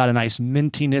it's got a nice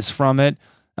mintiness from it.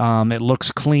 It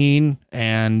looks clean,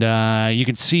 and you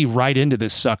can see right into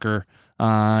this sucker.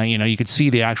 You can see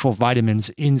the actual vitamins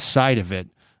inside of it.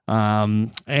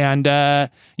 I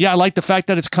like the fact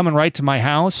that it's coming right to my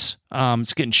house.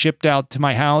 It's getting shipped out to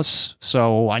my house,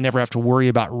 so I never have to worry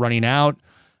about running out.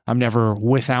 I'm never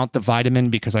without the vitamin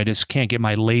because I just can't get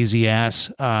my lazy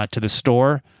ass to the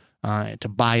store to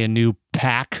buy a new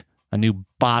pack, a new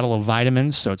bottle of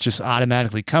vitamins. So it's just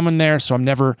automatically coming there. So I'm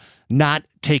never not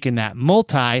taking that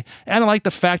multi. And I like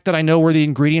the fact that I know where the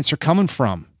ingredients are coming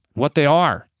from, what they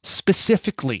are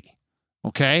specifically.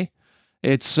 Okay.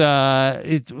 So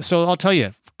I'll tell you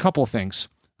a couple of things.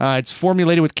 It's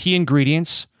formulated with key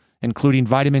ingredients, including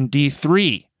vitamin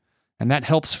D3, and that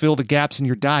helps fill the gaps in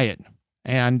your diet.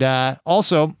 And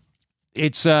also,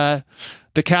 it's the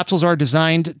capsules are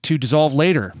designed to dissolve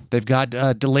later. They've got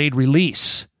delayed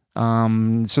release.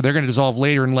 So they're going to dissolve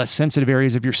later in less sensitive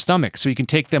areas of your stomach, so you can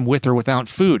take them with or without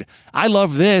food. I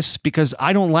love this because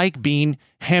I don't like being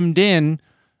hemmed in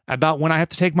about when I have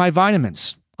to take my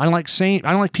vitamins. I don't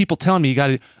like people telling me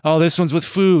this one's with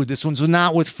food, this one's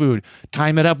not with food.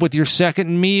 Time it up with your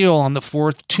second meal on the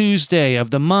fourth Tuesday of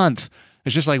the month.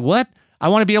 It's just like, what? I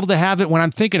want to be able to have it when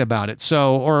I'm thinking about it.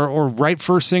 So, or right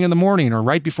first thing in the morning or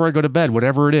right before I go to bed,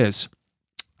 whatever it is.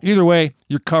 Either way,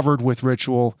 you're covered with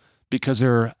Ritual because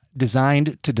they're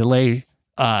designed to delay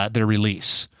their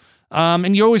release.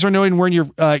 And you always are knowing where your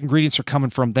ingredients are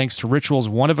coming from thanks to Ritual's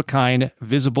one-of-a-kind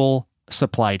visible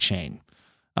supply chain.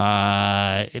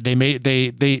 They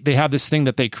have this thing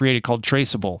that they created called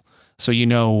Traceable, so you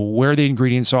know where the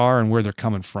ingredients are and where they're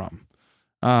coming from.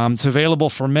 It's available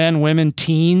for men, women,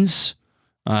 teens.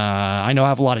 I know I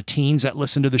have a lot of teens that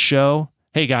listen to the show.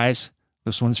 Hey guys,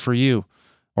 this one's for you,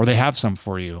 or they have some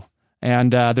for you.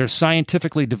 And they're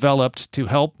scientifically developed to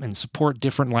help and support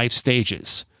different life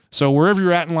stages. So wherever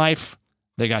you're at in life,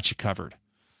 they got you covered.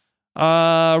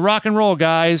 Rock and roll,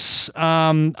 guys.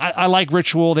 I like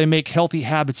Ritual. They make healthy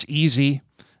habits easy.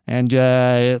 And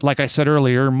like I said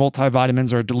earlier,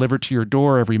 multivitamins are delivered to your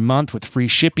door every month with free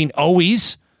shipping.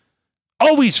 Always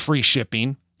free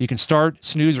shipping. You can start,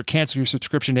 snooze, or cancel your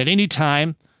subscription at any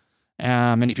time.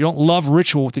 And if you don't love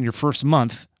Ritual within your first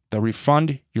month, they'll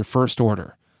refund your first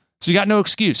order. So you got no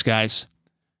excuse, guys.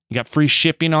 You got free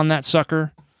shipping on that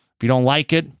sucker. If you don't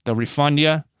like it, they'll refund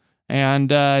you.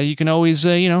 And you can always,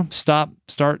 stop,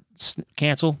 start,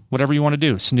 cancel, whatever you want to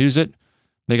do. Snooze it.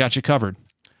 They got you covered.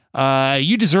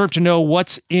 You deserve to know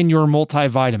what's in your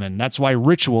multivitamin. That's why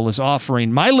Ritual is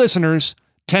offering my listeners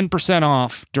 10%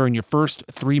 off during your first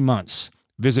 3 months.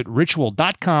 Visit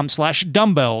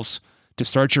ritual.com/dumbbells to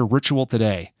start your Ritual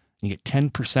today. You get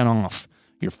 10% off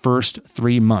your first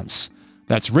 3 months.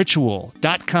 That's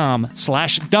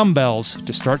ritual.com/dumbbells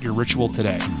to start your Ritual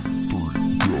today.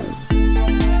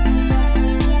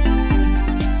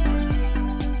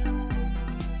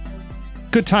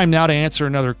 Good time now to answer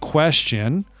another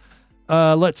question.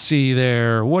 Let's see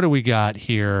there. What do we got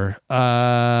here?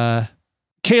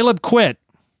 Caleb quit.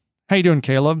 How you doing,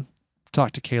 Caleb?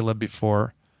 Talked to Caleb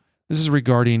before. This is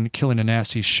regarding killing a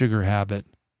nasty sugar habit.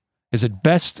 Is it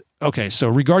best? Okay, so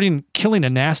regarding killing a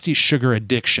nasty sugar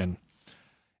addiction,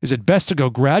 is it best to go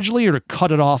gradually or to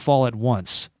cut it off all at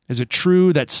once? Is it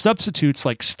true that substitutes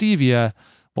like stevia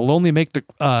will only make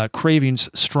the cravings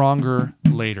stronger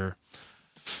later?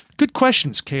 Good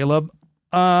questions, Caleb.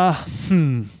 But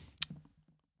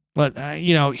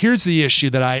here's the issue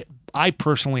that I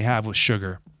personally have with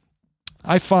sugar.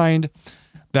 I find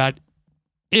that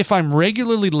if I'm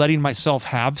regularly letting myself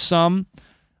have some,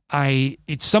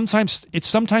 it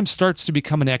sometimes starts to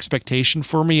become an expectation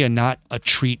for me and not a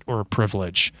treat or a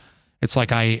privilege. It's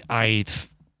like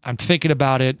I'm thinking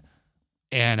about it,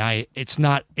 and it's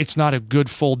not a good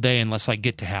full day unless I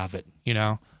get to have it,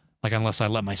 like unless I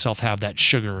let myself have that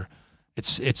sugar.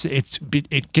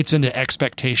 It gets into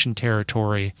expectation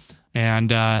territory,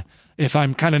 and if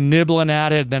I'm kind of nibbling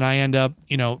at it, then I end up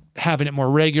having it more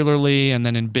regularly and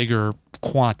then in bigger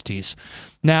quantities.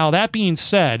 Now, that being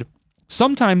said,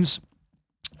 sometimes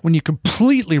when you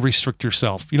completely restrict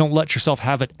yourself, you don't let yourself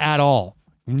have it at all,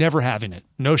 you're never having it,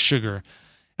 no sugar.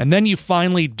 And then you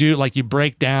finally do, like you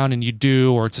break down and you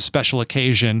do, or it's a special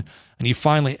occasion,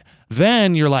 and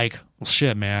then you're like, well,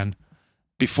 shit, man,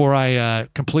 before I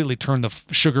completely turn the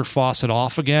sugar faucet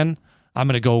off again, I'm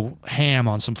going to go ham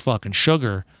on some fucking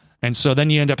sugar. And so then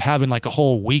you end up having like a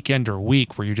whole weekend or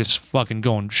week where you're just fucking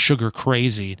going sugar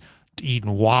crazy,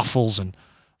 eating waffles and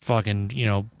fucking,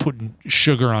 putting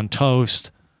sugar on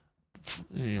toast,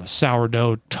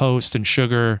 sourdough toast and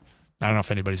sugar. I don't know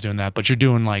if anybody's doing that, but you're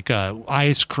doing like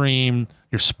ice cream.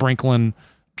 You're sprinkling,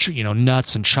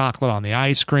 nuts and chocolate on the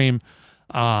ice cream.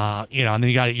 And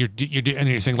then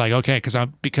you think like, okay,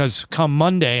 because come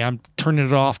Monday I'm turning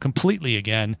it off completely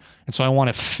again, and so I want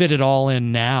to fit it all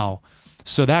in now.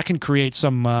 So that can create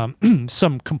some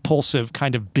compulsive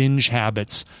kind of binge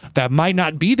habits that might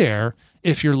not be there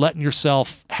if you're letting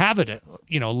yourself have it,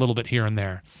 a little bit here and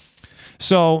there.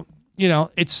 So,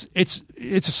 it's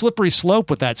a slippery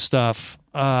slope with that stuff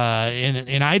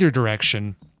in either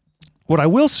direction. What I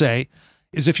will say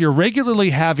is if you're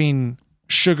regularly having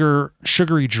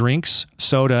sugary drinks,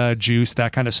 soda, juice,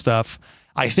 that kind of stuff,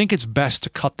 I think it's best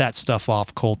to cut that stuff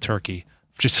off cold turkey.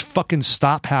 Just fucking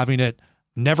stop having it.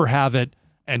 Never have it,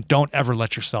 and don't ever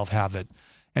let yourself have it.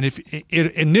 And if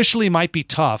it initially might be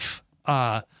tough,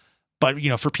 but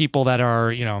for people that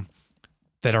are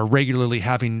regularly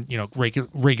having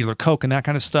regular Coke and that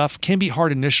kind of stuff, can be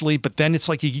hard initially, but then it's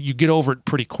like you get over it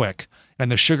pretty quick,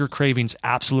 and the sugar cravings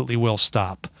absolutely will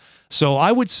stop. So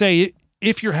I would say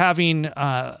if you're having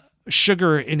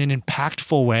sugar in an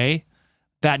impactful way,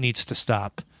 that needs to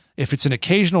stop. If it's an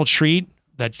occasional treat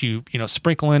that you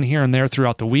sprinkle in here and there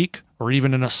throughout the week, or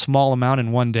even in a small amount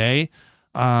in one day,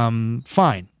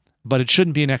 fine. But it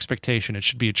shouldn't be an expectation. It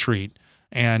should be a treat,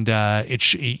 and it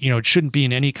shouldn't be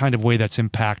in any kind of way that's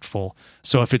impactful.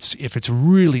 So if it's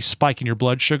really spiking your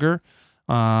blood sugar,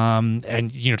 and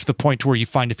to the point to where you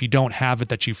find if you don't have it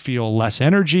that you feel less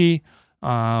energy,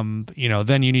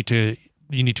 then you need to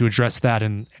address that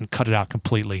and cut it out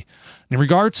completely. In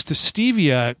regards to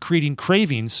stevia creating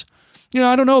cravings,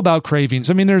 I don't know about cravings.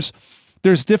 I mean, there's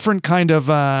different kind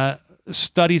of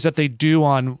studies that they do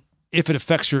on if it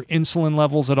affects your insulin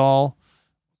levels at all.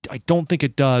 I don't think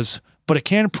it does, but it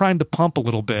can prime the pump a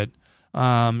little bit.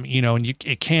 And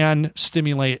it can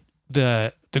stimulate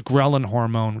the ghrelin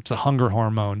hormone, which is the hunger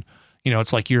hormone.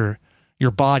 It's like your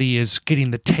body is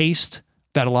getting the taste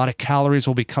that a lot of calories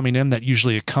will be coming in that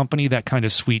usually accompany that kind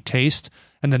of sweet taste,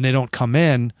 and then they don't come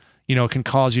in. It can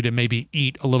cause you to maybe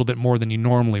eat a little bit more than you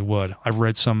normally would. I've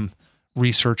read some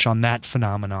research on that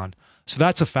phenomenon. So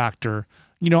that's a factor.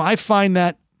 I find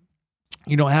that,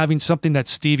 having something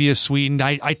that's stevia sweetened,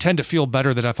 I tend to feel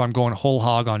better that if I'm going whole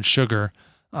hog on sugar.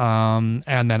 And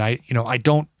then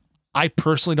I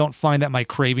personally don't find that my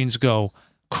cravings go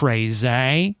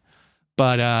crazy,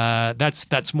 but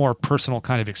that's more personal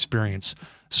kind of experience.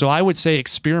 So I would say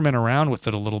experiment around with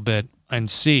it a little bit and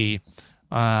see.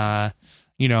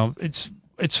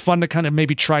 It's fun to kind of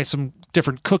maybe try some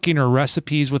different cooking or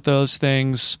recipes with those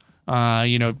things.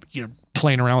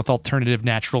 Playing around with alternative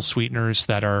natural sweeteners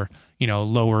that are,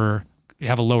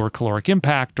 have a lower caloric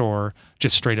impact or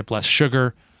just straight up less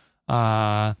sugar.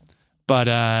 So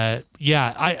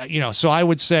I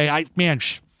would say,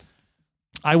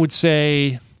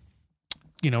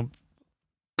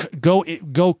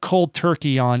 go cold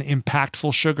turkey on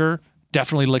impactful sugar,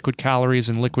 definitely liquid calories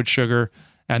and liquid sugar.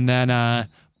 And then,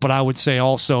 but I would say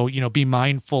also, be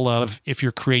mindful of if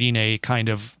you're creating a kind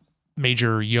of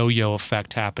major yo-yo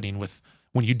effect happening with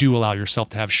when you do allow yourself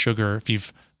to have sugar. If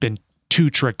you've been too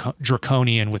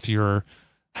draconian with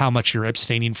how much you're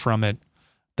abstaining from it,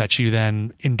 that you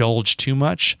then indulge too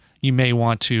much, you may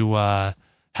want to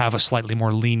have a slightly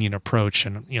more lenient approach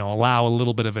and allow a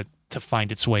little bit of it to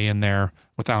find its way in there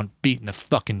without beating the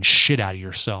fucking shit out of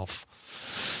yourself.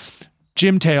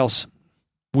 Gym tales.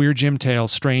 Weird gym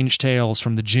tales, strange tales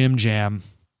from the gym jam.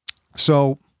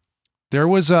 So there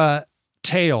was a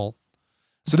tale.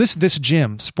 So this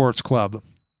gym, sports club,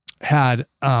 had,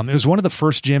 it was one of the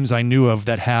first gyms I knew of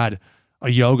that had a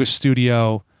yoga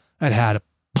studio, that had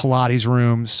Pilates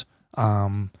rooms,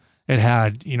 It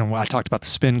had, I talked about the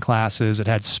spin classes. It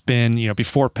had spin,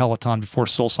 before Peloton, before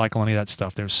SoulCycle, any of that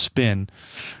stuff. There's spin,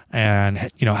 and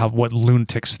how what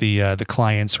lunatics the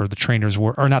clients or the trainers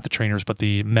were, or not the trainers, but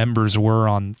the members were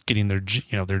on getting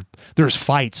there's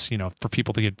fights, for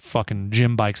people to get fucking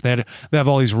gym bikes. They have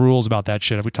all these rules about that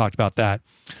shit. We talked about that,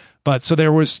 but so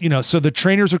there was, so the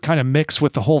trainers would kind of mix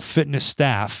with the whole fitness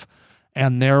staff,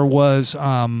 and there was,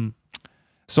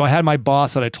 so I had my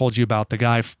boss that I told you about, the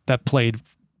guy that played,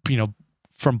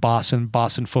 from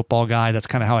Boston football guy. That's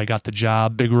kind of how I got the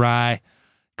job. Big Rye.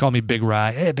 Called me Big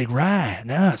Rye. Hey, Big Rye.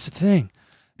 No, it's the thing.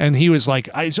 And he was like,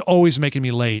 he's always making me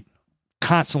late,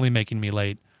 constantly making me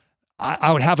late.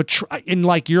 I would have in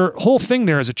like your whole thing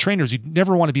there as a trainer is you'd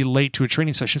never want to be late to a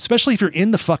training session, especially if you're in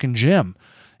the fucking gym.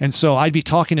 And so I'd be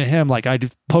talking to him, like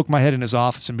I'd poke my head in his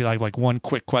office and be like one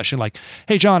quick question, like,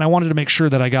 hey, John, I wanted to make sure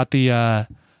that I got the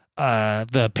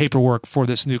paperwork for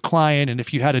this new client. And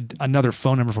if you had another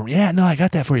phone number for me, yeah, no, I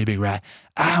got that for you, Big Rye.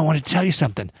 I want to tell you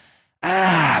something.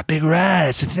 Big Rye,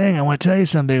 that's the thing. I want to tell you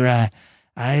something, Big Rye.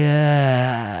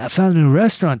 I found a new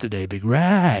restaurant today, Big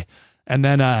Rye. And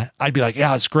then I'd be like,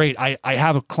 yeah, it's great. I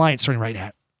have a client starting right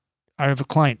now. I have a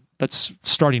client that's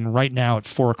starting right now at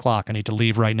 4:00. I need to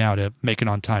leave right now to make it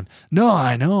on time. No,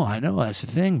 I know. That's the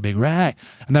thing, Big Rye.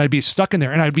 And then I'd be stuck in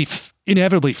there, and I'd be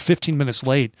inevitably 15 minutes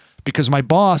late, because my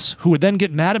boss, who would then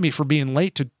get mad at me for being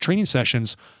late to training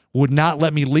sessions, would not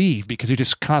let me leave because he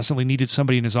just constantly needed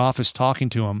somebody in his office talking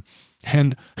to him.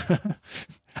 And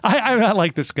I'm not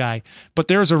like this guy, but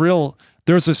there's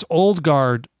this old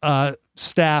guard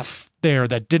staff there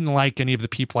that didn't like any of the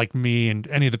people like me, and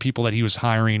any of the people that he was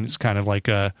hiring. It's kind of like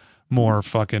a more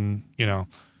fucking,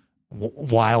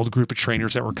 wild group of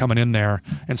trainers that were coming in there.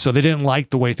 And so they didn't like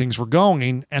the way things were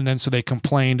going. And then so they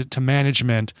complained to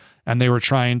management, and they were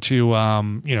trying to,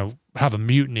 have a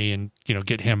mutiny and,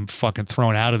 get him fucking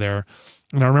thrown out of there.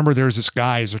 And I remember there was this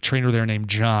guy, who's a trainer there named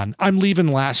John. I'm leaving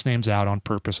last names out on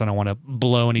purpose. I don't want to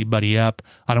blow anybody up.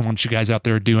 I don't want you guys out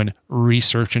there doing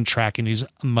research and tracking these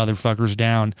motherfuckers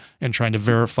down and trying to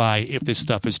verify if this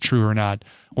stuff is true or not,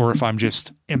 or if I'm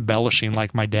just embellishing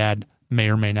like my dad may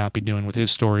or may not be doing with his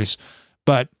stories.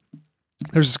 But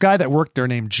there's this guy that worked there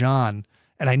named John,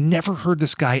 and I never heard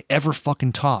this guy ever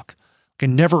fucking talk. I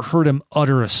never heard him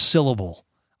utter a syllable.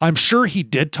 I'm sure he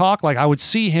did talk. Like I would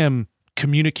see him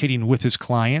communicating with his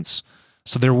clients.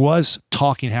 So there was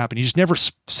talking happening. He just never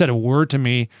said a word to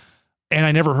me. And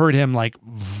I never heard him like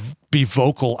be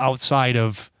vocal outside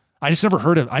of, I just never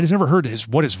heard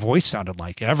what his voice sounded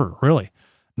like ever, really.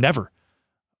 Never.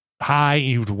 Hi,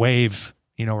 he would wave,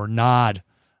 or nod,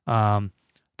 that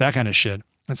kind of shit.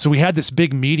 And so we had this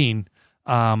big meeting.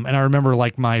 And I remember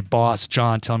like my boss,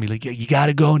 John, telling me like, you got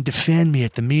to go and defend me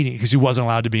at the meeting, because he wasn't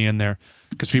allowed to be in there,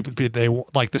 because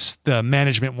the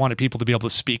management wanted people to be able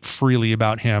to speak freely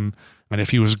about him and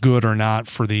if he was good or not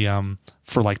for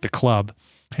the club.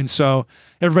 And so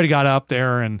everybody got up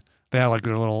there and they had like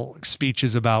their little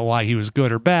speeches about why he was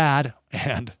good or bad.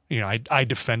 And, I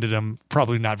defended him,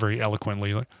 probably not very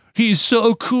eloquently. Like, he's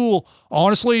so cool.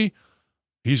 Honestly,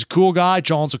 he's a cool guy.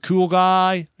 John's a cool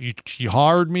guy. He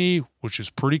hired me, which is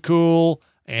pretty cool.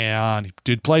 And he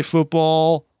did play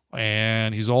football.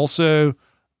 And he's also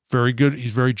very good.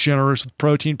 He's very generous with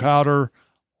protein powder.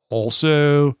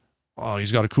 Also,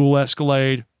 he's got a cool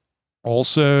Escalade.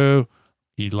 Also,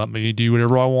 he let me do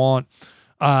whatever I want.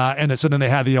 And so then they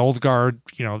had the old guard,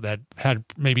 that had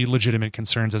maybe legitimate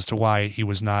concerns as to why he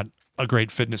was not a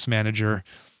great fitness manager.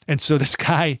 And so this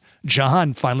guy,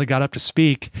 John, finally got up to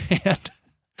speak, and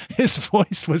his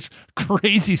voice was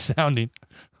crazy sounding,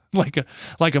 like a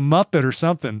Muppet or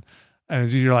something.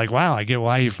 And you're like, wow, I get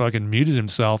why he fucking muted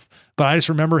himself. But I just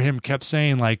remember he kept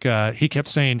saying,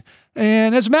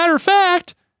 and as a matter of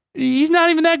fact, he's not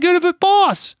even that good of a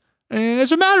boss. And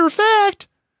as a matter of fact,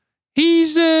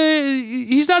 he's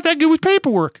not that good with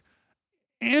paperwork.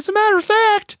 And as a matter of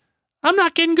fact, I'm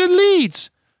not getting good leads.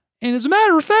 And as a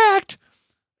matter of fact,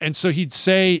 and so he'd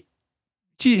say,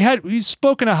 he's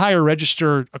spoken a higher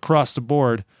register across the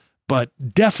board, but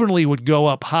definitely would go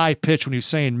up high pitch when he was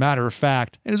saying matter of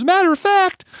fact. And as a matter of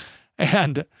fact,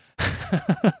 and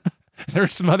there were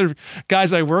some other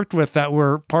guys I worked with that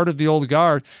were part of the old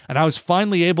guard, and I was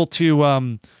finally able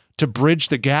to bridge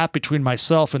the gap between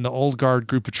myself and the old guard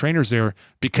group of trainers there,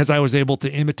 because I was able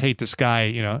to imitate this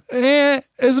guy,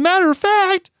 as a matter of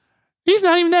fact, he's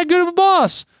not even that good of a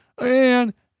boss.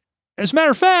 And as a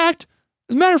matter of fact,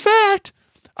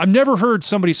 I've never heard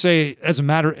somebody say as a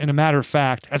matter of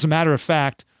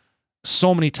fact,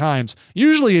 so many times.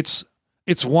 Usually it's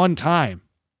one time.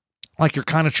 Like you're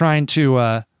kind of trying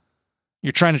to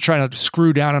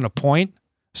screw down on a point.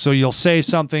 So you'll say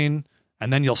something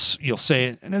and then you'll say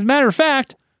it. And as a matter of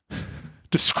fact,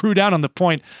 to screw down on the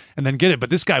point and then get it. But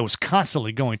this guy was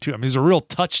constantly going to him. It was a real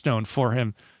touchstone for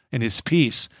him in his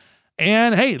piece.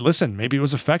 And hey, listen, maybe it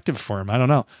was effective for him. I don't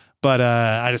know. But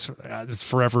it's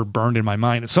forever burned in my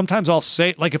mind. And sometimes I'll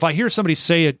say, like, if I hear somebody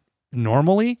say it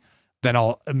normally, then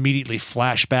I'll immediately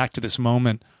flash back to this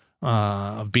moment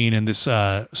of being in this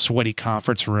sweaty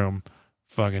conference room,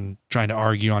 fucking trying to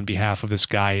argue on behalf of this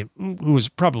guy who was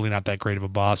probably not that great of a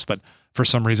boss, but for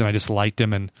some reason I just liked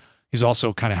him. And he's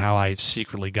also kind of how I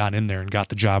secretly got in there and got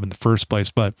the job in the first place.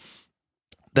 But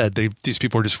that these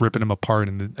people are just ripping him apart,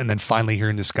 and then finally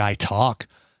hearing this guy talk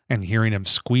and hearing him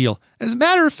squeal. As a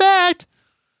matter of fact,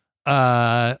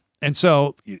 and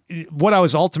so what I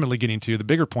was ultimately getting to, the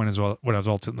bigger point is what I was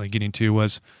ultimately getting to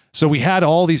was, so we had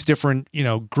all these different,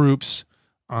 groups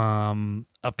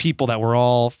of people that were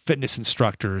all fitness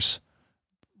instructors,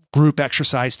 group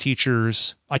exercise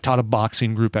teachers. I taught a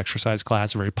boxing group exercise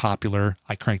class, very popular.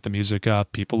 I cranked the music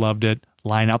up. People loved it.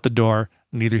 Line out the door,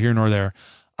 neither here nor there.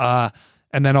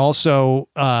 And then also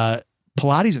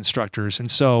Pilates instructors. And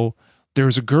so there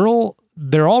was a girl,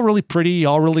 they're all really pretty,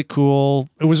 all really cool.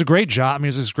 It was a great job. I mean, it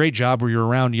was this great job where you're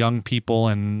around young people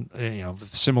and,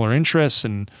 with similar interests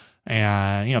and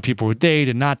people would date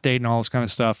and not date and all this kind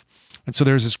of stuff. And so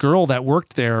there's this girl that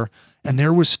worked there, and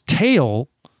there was tale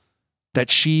that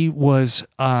she was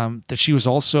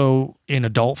also in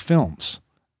adult films.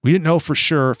 We didn't know for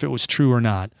sure if it was true or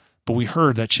not, but we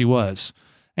heard that she was.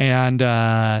 And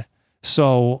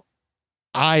so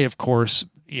I, of course,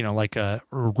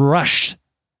 rushed.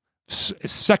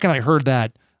 Second I heard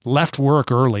that, left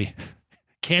work early,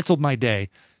 canceled my day,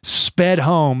 sped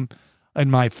home in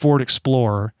my Ford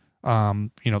Explorer,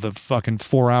 the fucking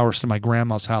 4 hours to my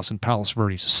grandma's house in Palos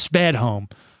Verdes, sped home,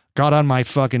 got on my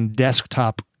fucking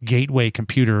desktop gateway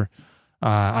computer.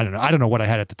 I don't know what I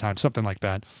had at the time, something like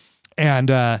that. And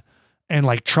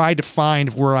like tried to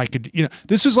find where I could,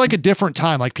 this was like a different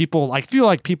time. Like I feel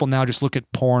like people now just look at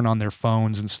porn on their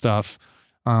phones and stuff.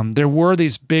 There were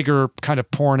these bigger kind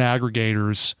of porn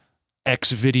aggregators,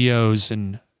 X videos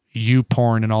and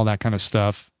YouPorn and all that kind of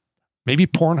stuff. Maybe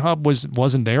Pornhub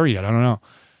wasn't there yet. I don't know,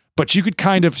 but you could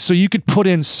put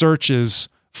in searches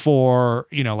for,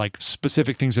 like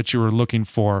specific things that you were looking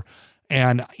for.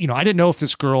 And, I didn't know if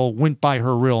this girl went by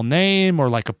her real name or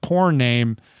like a porn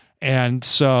name. And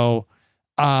so,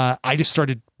 I just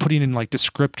started putting in like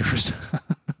descriptors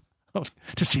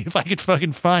to see if I could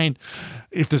fucking find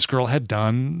if this girl had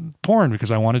done porn,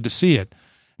 because I wanted to see it.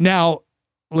 Now,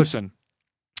 listen,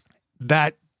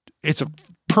 that it's a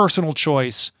personal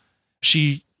choice.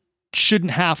 She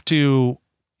shouldn't have to,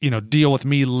 deal with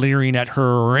me leering at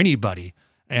her or anybody.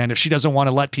 And if she doesn't want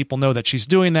to let people know that she's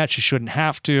doing that, she shouldn't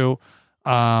have to.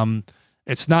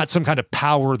 It's not some kind of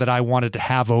power that I wanted to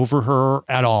have over her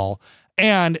at all.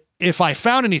 And if I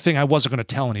found anything, I wasn't going to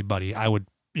tell anybody. I would,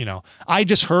 I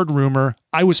just heard rumor.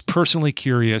 I was personally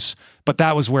curious, but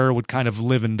that was where it would kind of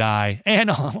live and die.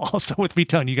 And also with me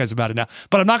telling you guys about it now,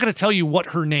 but I'm not going to tell you what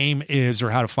her name is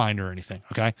or how to find her or anything.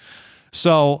 Okay.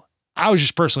 So I was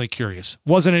just personally curious.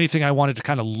 Wasn't anything I wanted to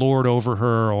kind of lord over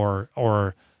her or,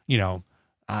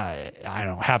 I don't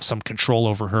know, have some control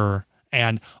over her.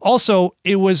 And also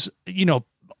it was,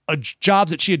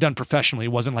 jobs that she had done professionally.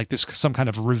 It wasn't like this, some kind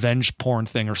of revenge porn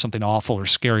thing or something awful or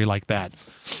scary like that.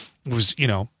 It was,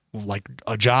 like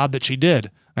a job that she did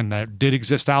and that did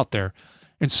exist out there.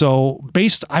 And so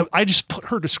I just put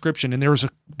her description, and there was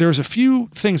a few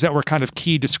things that were kind of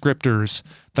key descriptors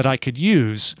that I could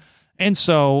use. And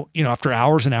so, after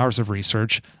hours and hours of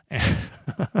research,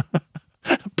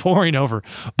 poring over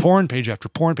porn page after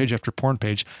porn page after porn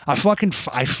page, I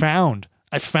found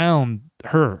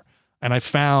her, and I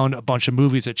found a bunch of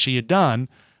movies that she had done,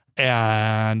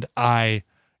 and I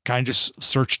kind of just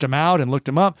searched them out and looked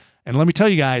them up. And let me tell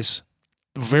you guys,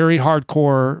 very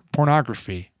hardcore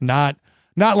pornography, not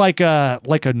like a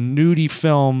nudie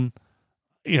film,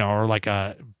 or like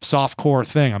a softcore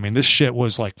thing. I mean, this shit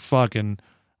was like fucking,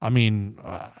 like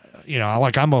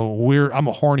I'm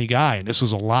a horny guy, and this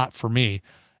was a lot for me.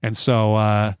 And so,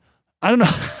 I don't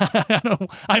know.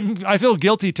 I feel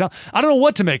guilty. I don't know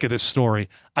what to make of this story.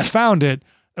 I found it.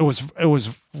 It was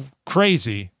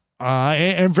crazy,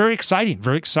 and very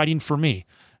exciting for me.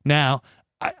 Now,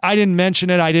 I didn't mention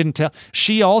it. I didn't tell.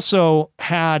 She also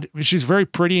she's very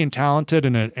pretty and talented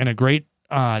and a great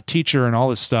teacher and all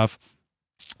this stuff.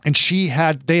 And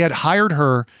they had hired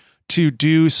her to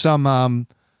do some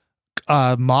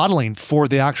modeling for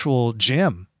the actual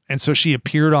gym. And so she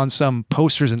appeared on some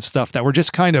posters and stuff that were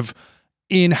just kind of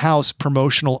in-house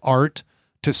promotional art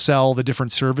to sell the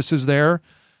different services there.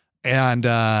 And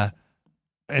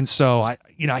And so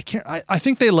I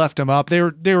think they left him up. They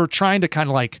were trying to kind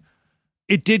of like,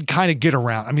 it did kind of get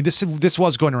around. I mean, this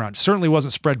was going around. It certainly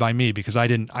wasn't spread by me because I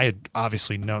had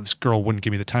obviously known this girl wouldn't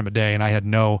give me the time of day, and I had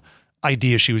no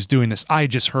idea she was doing this. I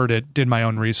just heard it, did my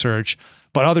own research,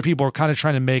 but other people were kind of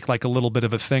trying to make like a little bit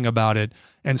of a thing about it.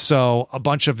 And so a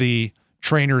bunch of the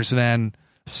trainers then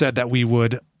said that we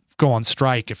would go on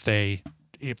strike if they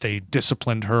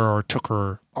disciplined her or took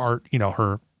her art,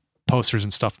 her posters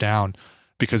and stuff down,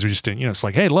 because we just didn't, it's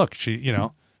like, hey, look,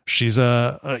 she's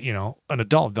an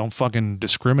adult. Don't fucking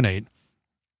discriminate.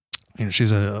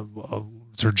 She's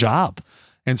it's her job.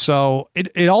 And so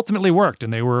it ultimately worked,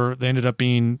 and they ended up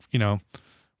being,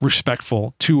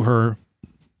 respectful to her.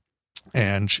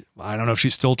 And I don't know if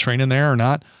she's still training there or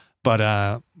not, but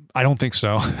I don't think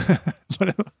so. But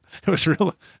it was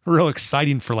real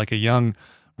exciting for like a young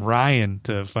Ryan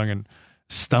to fucking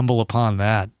stumble upon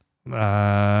that.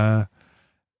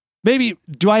 Maybe,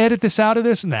 do I edit this out of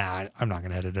this? Nah, I'm not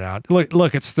going to edit it out.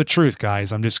 Look, it's the truth,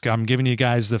 guys. I'm giving you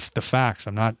guys the facts.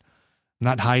 I'm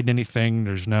not hiding anything.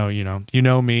 There's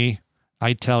no, me.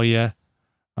 I tell you.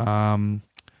 I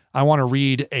want to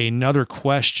read another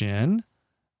question.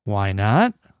 Why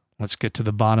not? Let's get to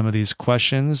the bottom of these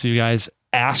questions. You guys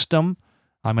asked them.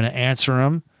 I'm going to answer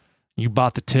them. You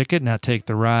bought the ticket. Now take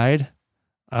the ride.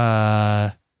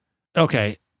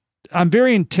 Okay. I'm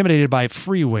very intimidated by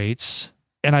free weights,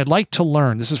 and I'd like to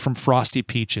learn. This is from Frosty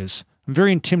Peaches. I'm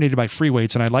very intimidated by free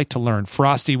weights, and I'd like to learn.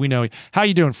 Frosty, we know. How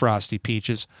you doing, Frosty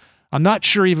Peaches? I'm not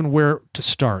sure even where to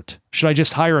start. Should I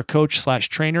just hire a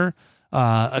coach/trainer,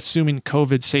 assuming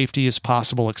COVID safety is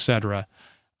possible, etc.?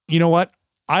 You know what?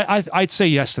 I'd say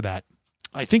yes to that.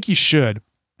 I think you should.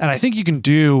 And I think you can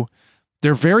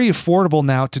they're very affordable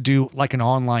now to do like an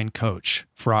online coach,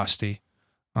 Frosty.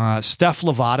 Steph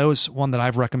Lovato's one that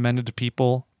I've recommended to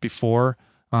people before.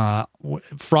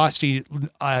 Frosty,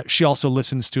 she also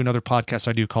listens to another podcast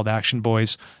I do called Action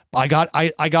Boys. I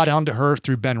got onto her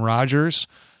through Ben Rogers,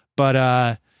 but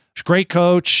she's a great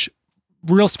coach,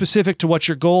 real specific to what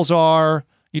your goals are.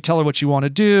 You tell her what you want to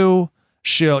do.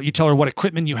 You tell her what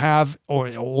equipment you have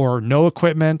or no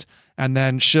equipment, and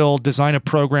then she'll design a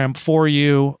program for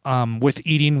you, with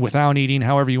eating, without eating,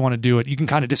 however you want to do it. You can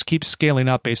kind of just keep scaling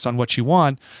up based on what you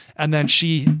want. And then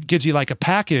she gives you like a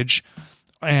package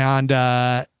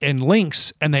and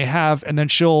links, and then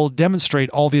she'll demonstrate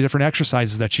all the different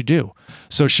exercises that you do.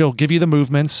 So she'll give you the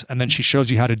movements, and then she shows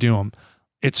you how to do them.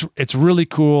 It's really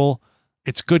cool.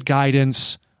 It's good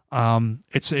guidance.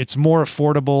 It's more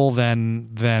affordable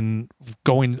than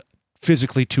going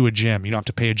physically to a gym. You don't have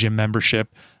to pay a gym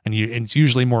membership, and it's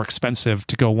usually more expensive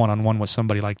to go one-on-one with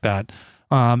somebody like that.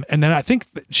 And then I think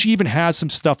she even has some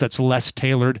stuff that's less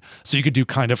tailored. So you could do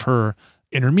kind of her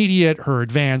intermediate, her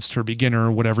advanced, her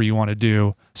beginner, whatever you want to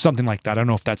do, something like that. I don't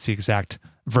know if that's the exact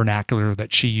vernacular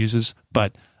that she uses,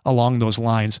 but along those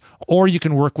lines. Or you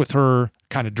can work with her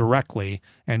kind of directly,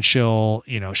 and she'll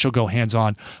go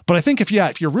hands-on. But I think if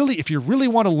you really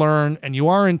want to learn and you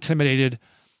are intimidated,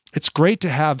 it's great to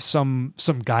have some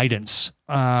guidance.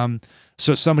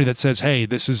 So somebody that says, hey,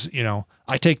 this is,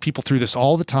 I take people through this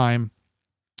all the time.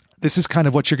 This is kind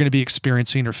of what you're going to be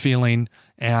experiencing or feeling,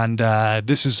 and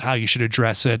this is how you should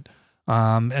address it.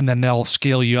 And then they'll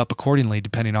scale you up accordingly,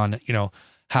 depending on,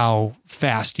 how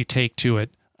fast you take to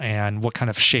it and what kind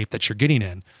of shape that you're getting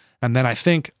in. And then I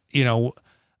think,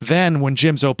 then when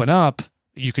gyms open up,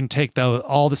 you can take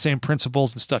all the same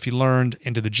principles and stuff you learned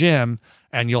into the gym,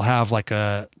 and you'll have like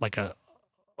a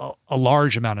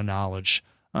large amount of knowledge,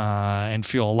 and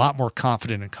feel a lot more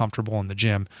confident and comfortable in the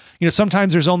gym.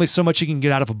 Sometimes there's only so much you can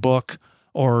get out of a book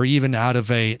or even out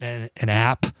of an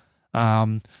app.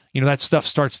 That stuff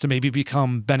starts to maybe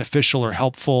become beneficial or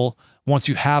helpful once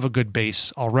you have a good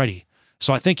base already.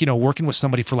 So I think, working with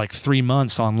somebody for like 3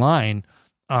 months online,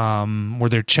 where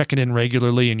they're checking in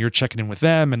regularly and you're checking in with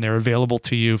them, and they're available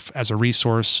to you as a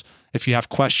resource. If you have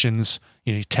questions,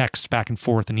 you text back and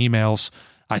forth and emails.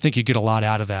 I think you get a lot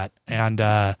out of that. And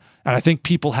I think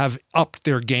people have upped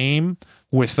their game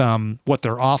with what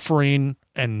they're offering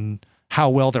and how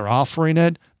well they're offering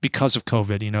it because of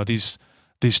COVID.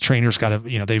 These trainers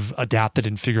they've adapted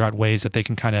and figure out ways that they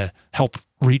can kind of help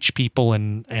reach people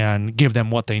and give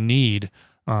them what they need,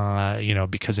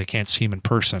 because they can't see them in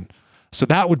person. So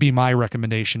that would be my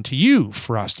recommendation to you,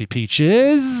 Frosty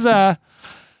Peaches.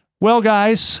 Well,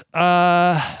 guys,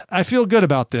 I feel good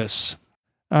about this.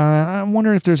 I'm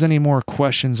wondering if there's any more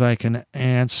questions I can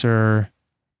answer.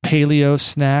 Paleo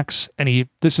snacks.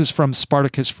 This is from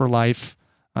Spartacus for Life.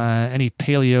 Any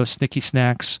paleo snicky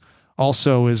snacks?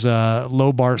 Also, is a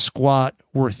low bar squat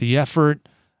worth the effort?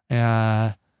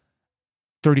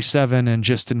 37 and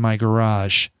just in my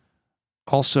garage.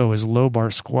 Also, is low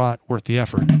bar squat worth the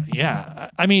effort? Yeah.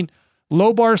 I mean,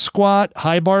 low bar squat,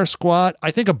 high bar squat.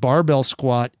 I think a barbell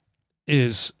squat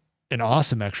is an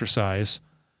awesome exercise.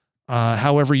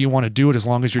 However you want to do it, as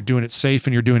long as you're doing it safe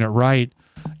and you're doing it right.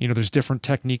 There's different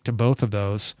technique to both of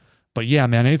those. But yeah,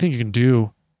 man, anything you can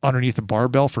do underneath a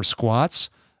barbell for squats,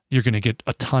 you're going to get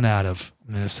a ton out of.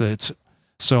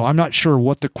 So I'm not sure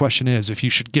what the question is. If you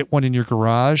should get one in your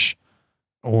garage,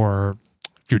 or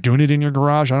if you're doing it in your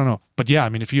garage, I don't know. But yeah, I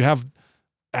mean, if you have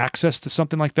access to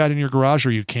something like that in your garage,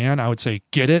 or you can, I would say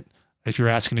get it. If you're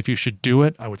asking if you should do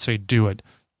it, I would say do it.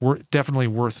 We're definitely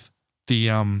worth the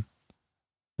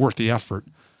effort.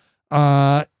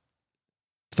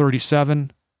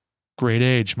 37, great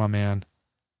age, my man.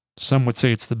 Some would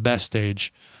say it's the best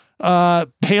age.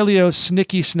 Paleo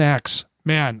snicky snacks,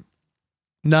 man,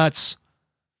 nuts,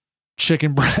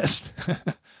 chicken breast.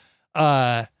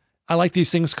 I like these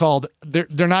things called,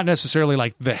 they're not necessarily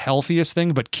like the healthiest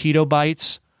thing, but keto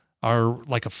bites are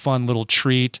like a fun little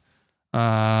treat.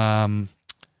 I'm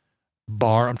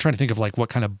trying to think of like what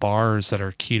kind of bars that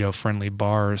are keto friendly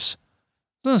bars.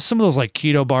 Some of those like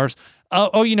keto bars.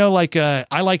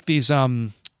 I like these,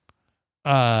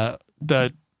 the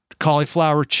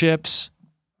cauliflower chips.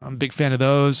 I'm a big fan of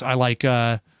those. I like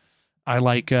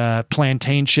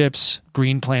plantain chips,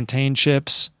 green plantain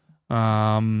chips.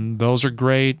 Those are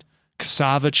great.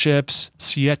 Cassava chips,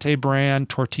 Siete brand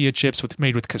tortilla chips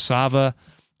made with cassava.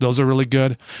 Those are really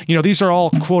good. These are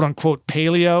all quote unquote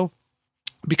paleo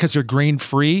because they're grain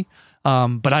free.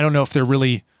 But I don't know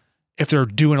if they're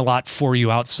doing a lot for you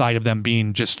outside of them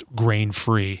being just grain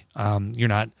free. You're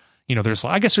not,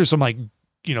 I guess there's some like,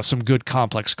 some good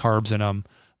complex carbs in them,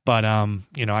 but,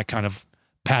 I kind of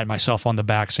pat myself on the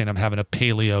back saying I'm having a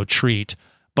paleo treat,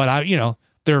 but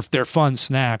they're fun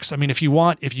snacks. I mean, if you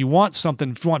want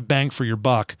bang for your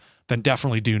buck, then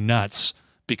definitely do nuts,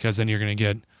 because then you're going to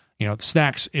get,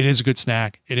 snacks. It is a good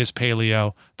snack. It is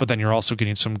paleo, but then you're also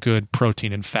getting some good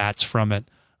protein and fats from it.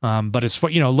 But it's,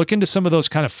 look into some of those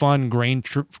kind of fun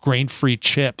grain-free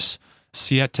chips,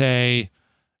 Siete,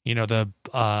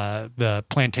 the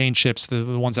plantain chips,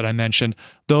 the ones that I mentioned.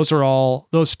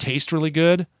 Those taste really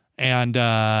good. And,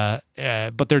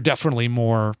 but they're definitely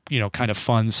more, kind of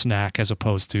fun snack as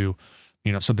opposed to,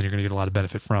 something you're going to get a lot of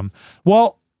benefit from.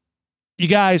 Well, you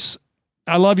guys,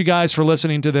 I love you guys for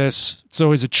listening to this. It's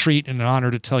always a treat and an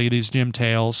honor to tell you these gym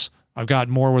tales. I've got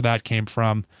more where that came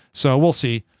from. So we'll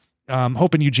see.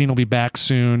 Hoping Eugene will be back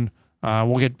soon.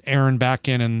 We'll get Aaron back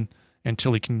in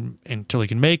until he can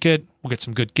make it. We'll get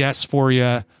some good guests for you.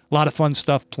 A lot of fun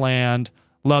stuff planned.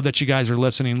 Love that you guys are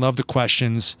listening. Love the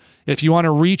questions. If you want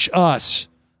to reach us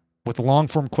with a long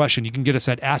form question, you can get us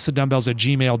at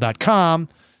askthedumbbells@gmail.com.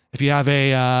 If you have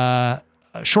a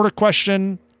shorter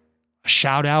question, a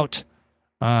shout out,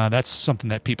 that's something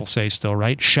that people say still,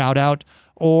 right? Shout out.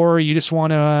 Or you just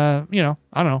want to,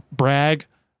 I don't know, brag,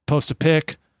 post a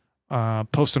pic,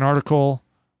 post an article,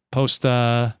 post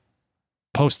something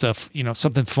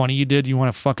funny you did you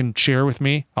want to fucking share with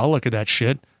me. I'll look at that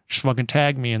shit. Just fucking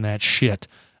tag me in that shit.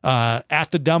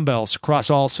 At the Dumbbells across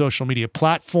all social media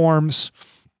platforms.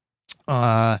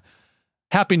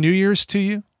 Happy New Year's to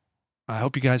you. I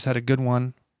hope you guys had a good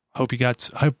one.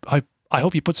 I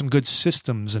hope you put some good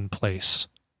systems in place.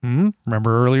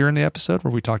 Remember earlier in the episode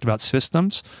where we talked about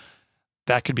systems?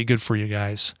 That could be good for you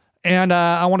guys. And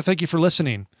I want to thank you for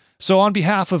listening. So on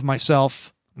behalf of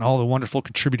myself and all the wonderful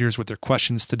contributors with their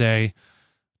questions today,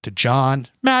 to John,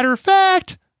 matter of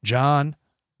fact, John,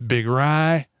 Big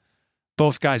Rye,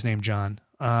 both guys named John,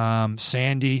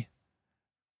 Sandy,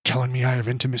 telling me I have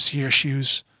intimacy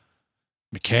issues,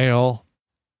 Mikhail,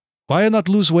 why not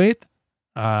lose weight?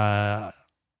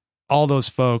 All those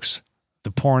folks,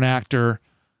 the porn actor,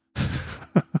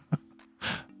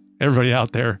 everybody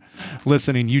out there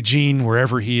listening, Eugene,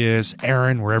 wherever he is,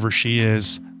 Aaron, wherever she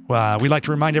is. We'd like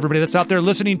to remind everybody that's out there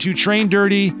listening to Train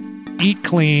Dirty, Eat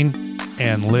Clean,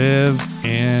 and Live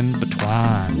in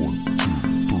Between. 1, 2,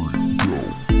 3, go.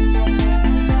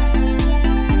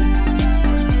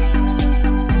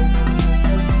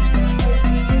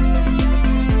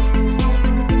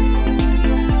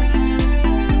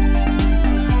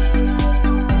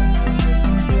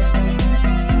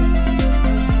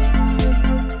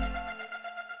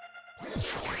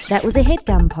 That was a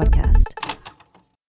HeadGum podcast.